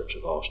outskirts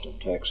of Austin,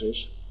 Texas.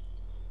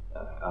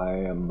 I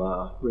am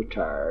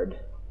retired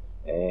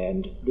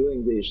and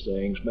doing these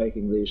things,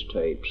 making these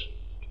tapes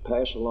to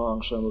pass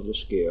along some of the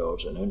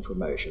skills and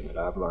information that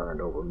I've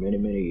learned over many,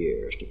 many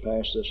years, to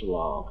pass this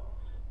along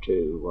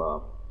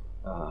to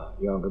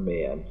younger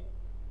men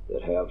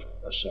that have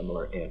a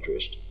similar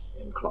interest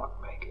in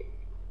clockmaking.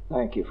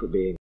 Thank you for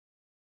being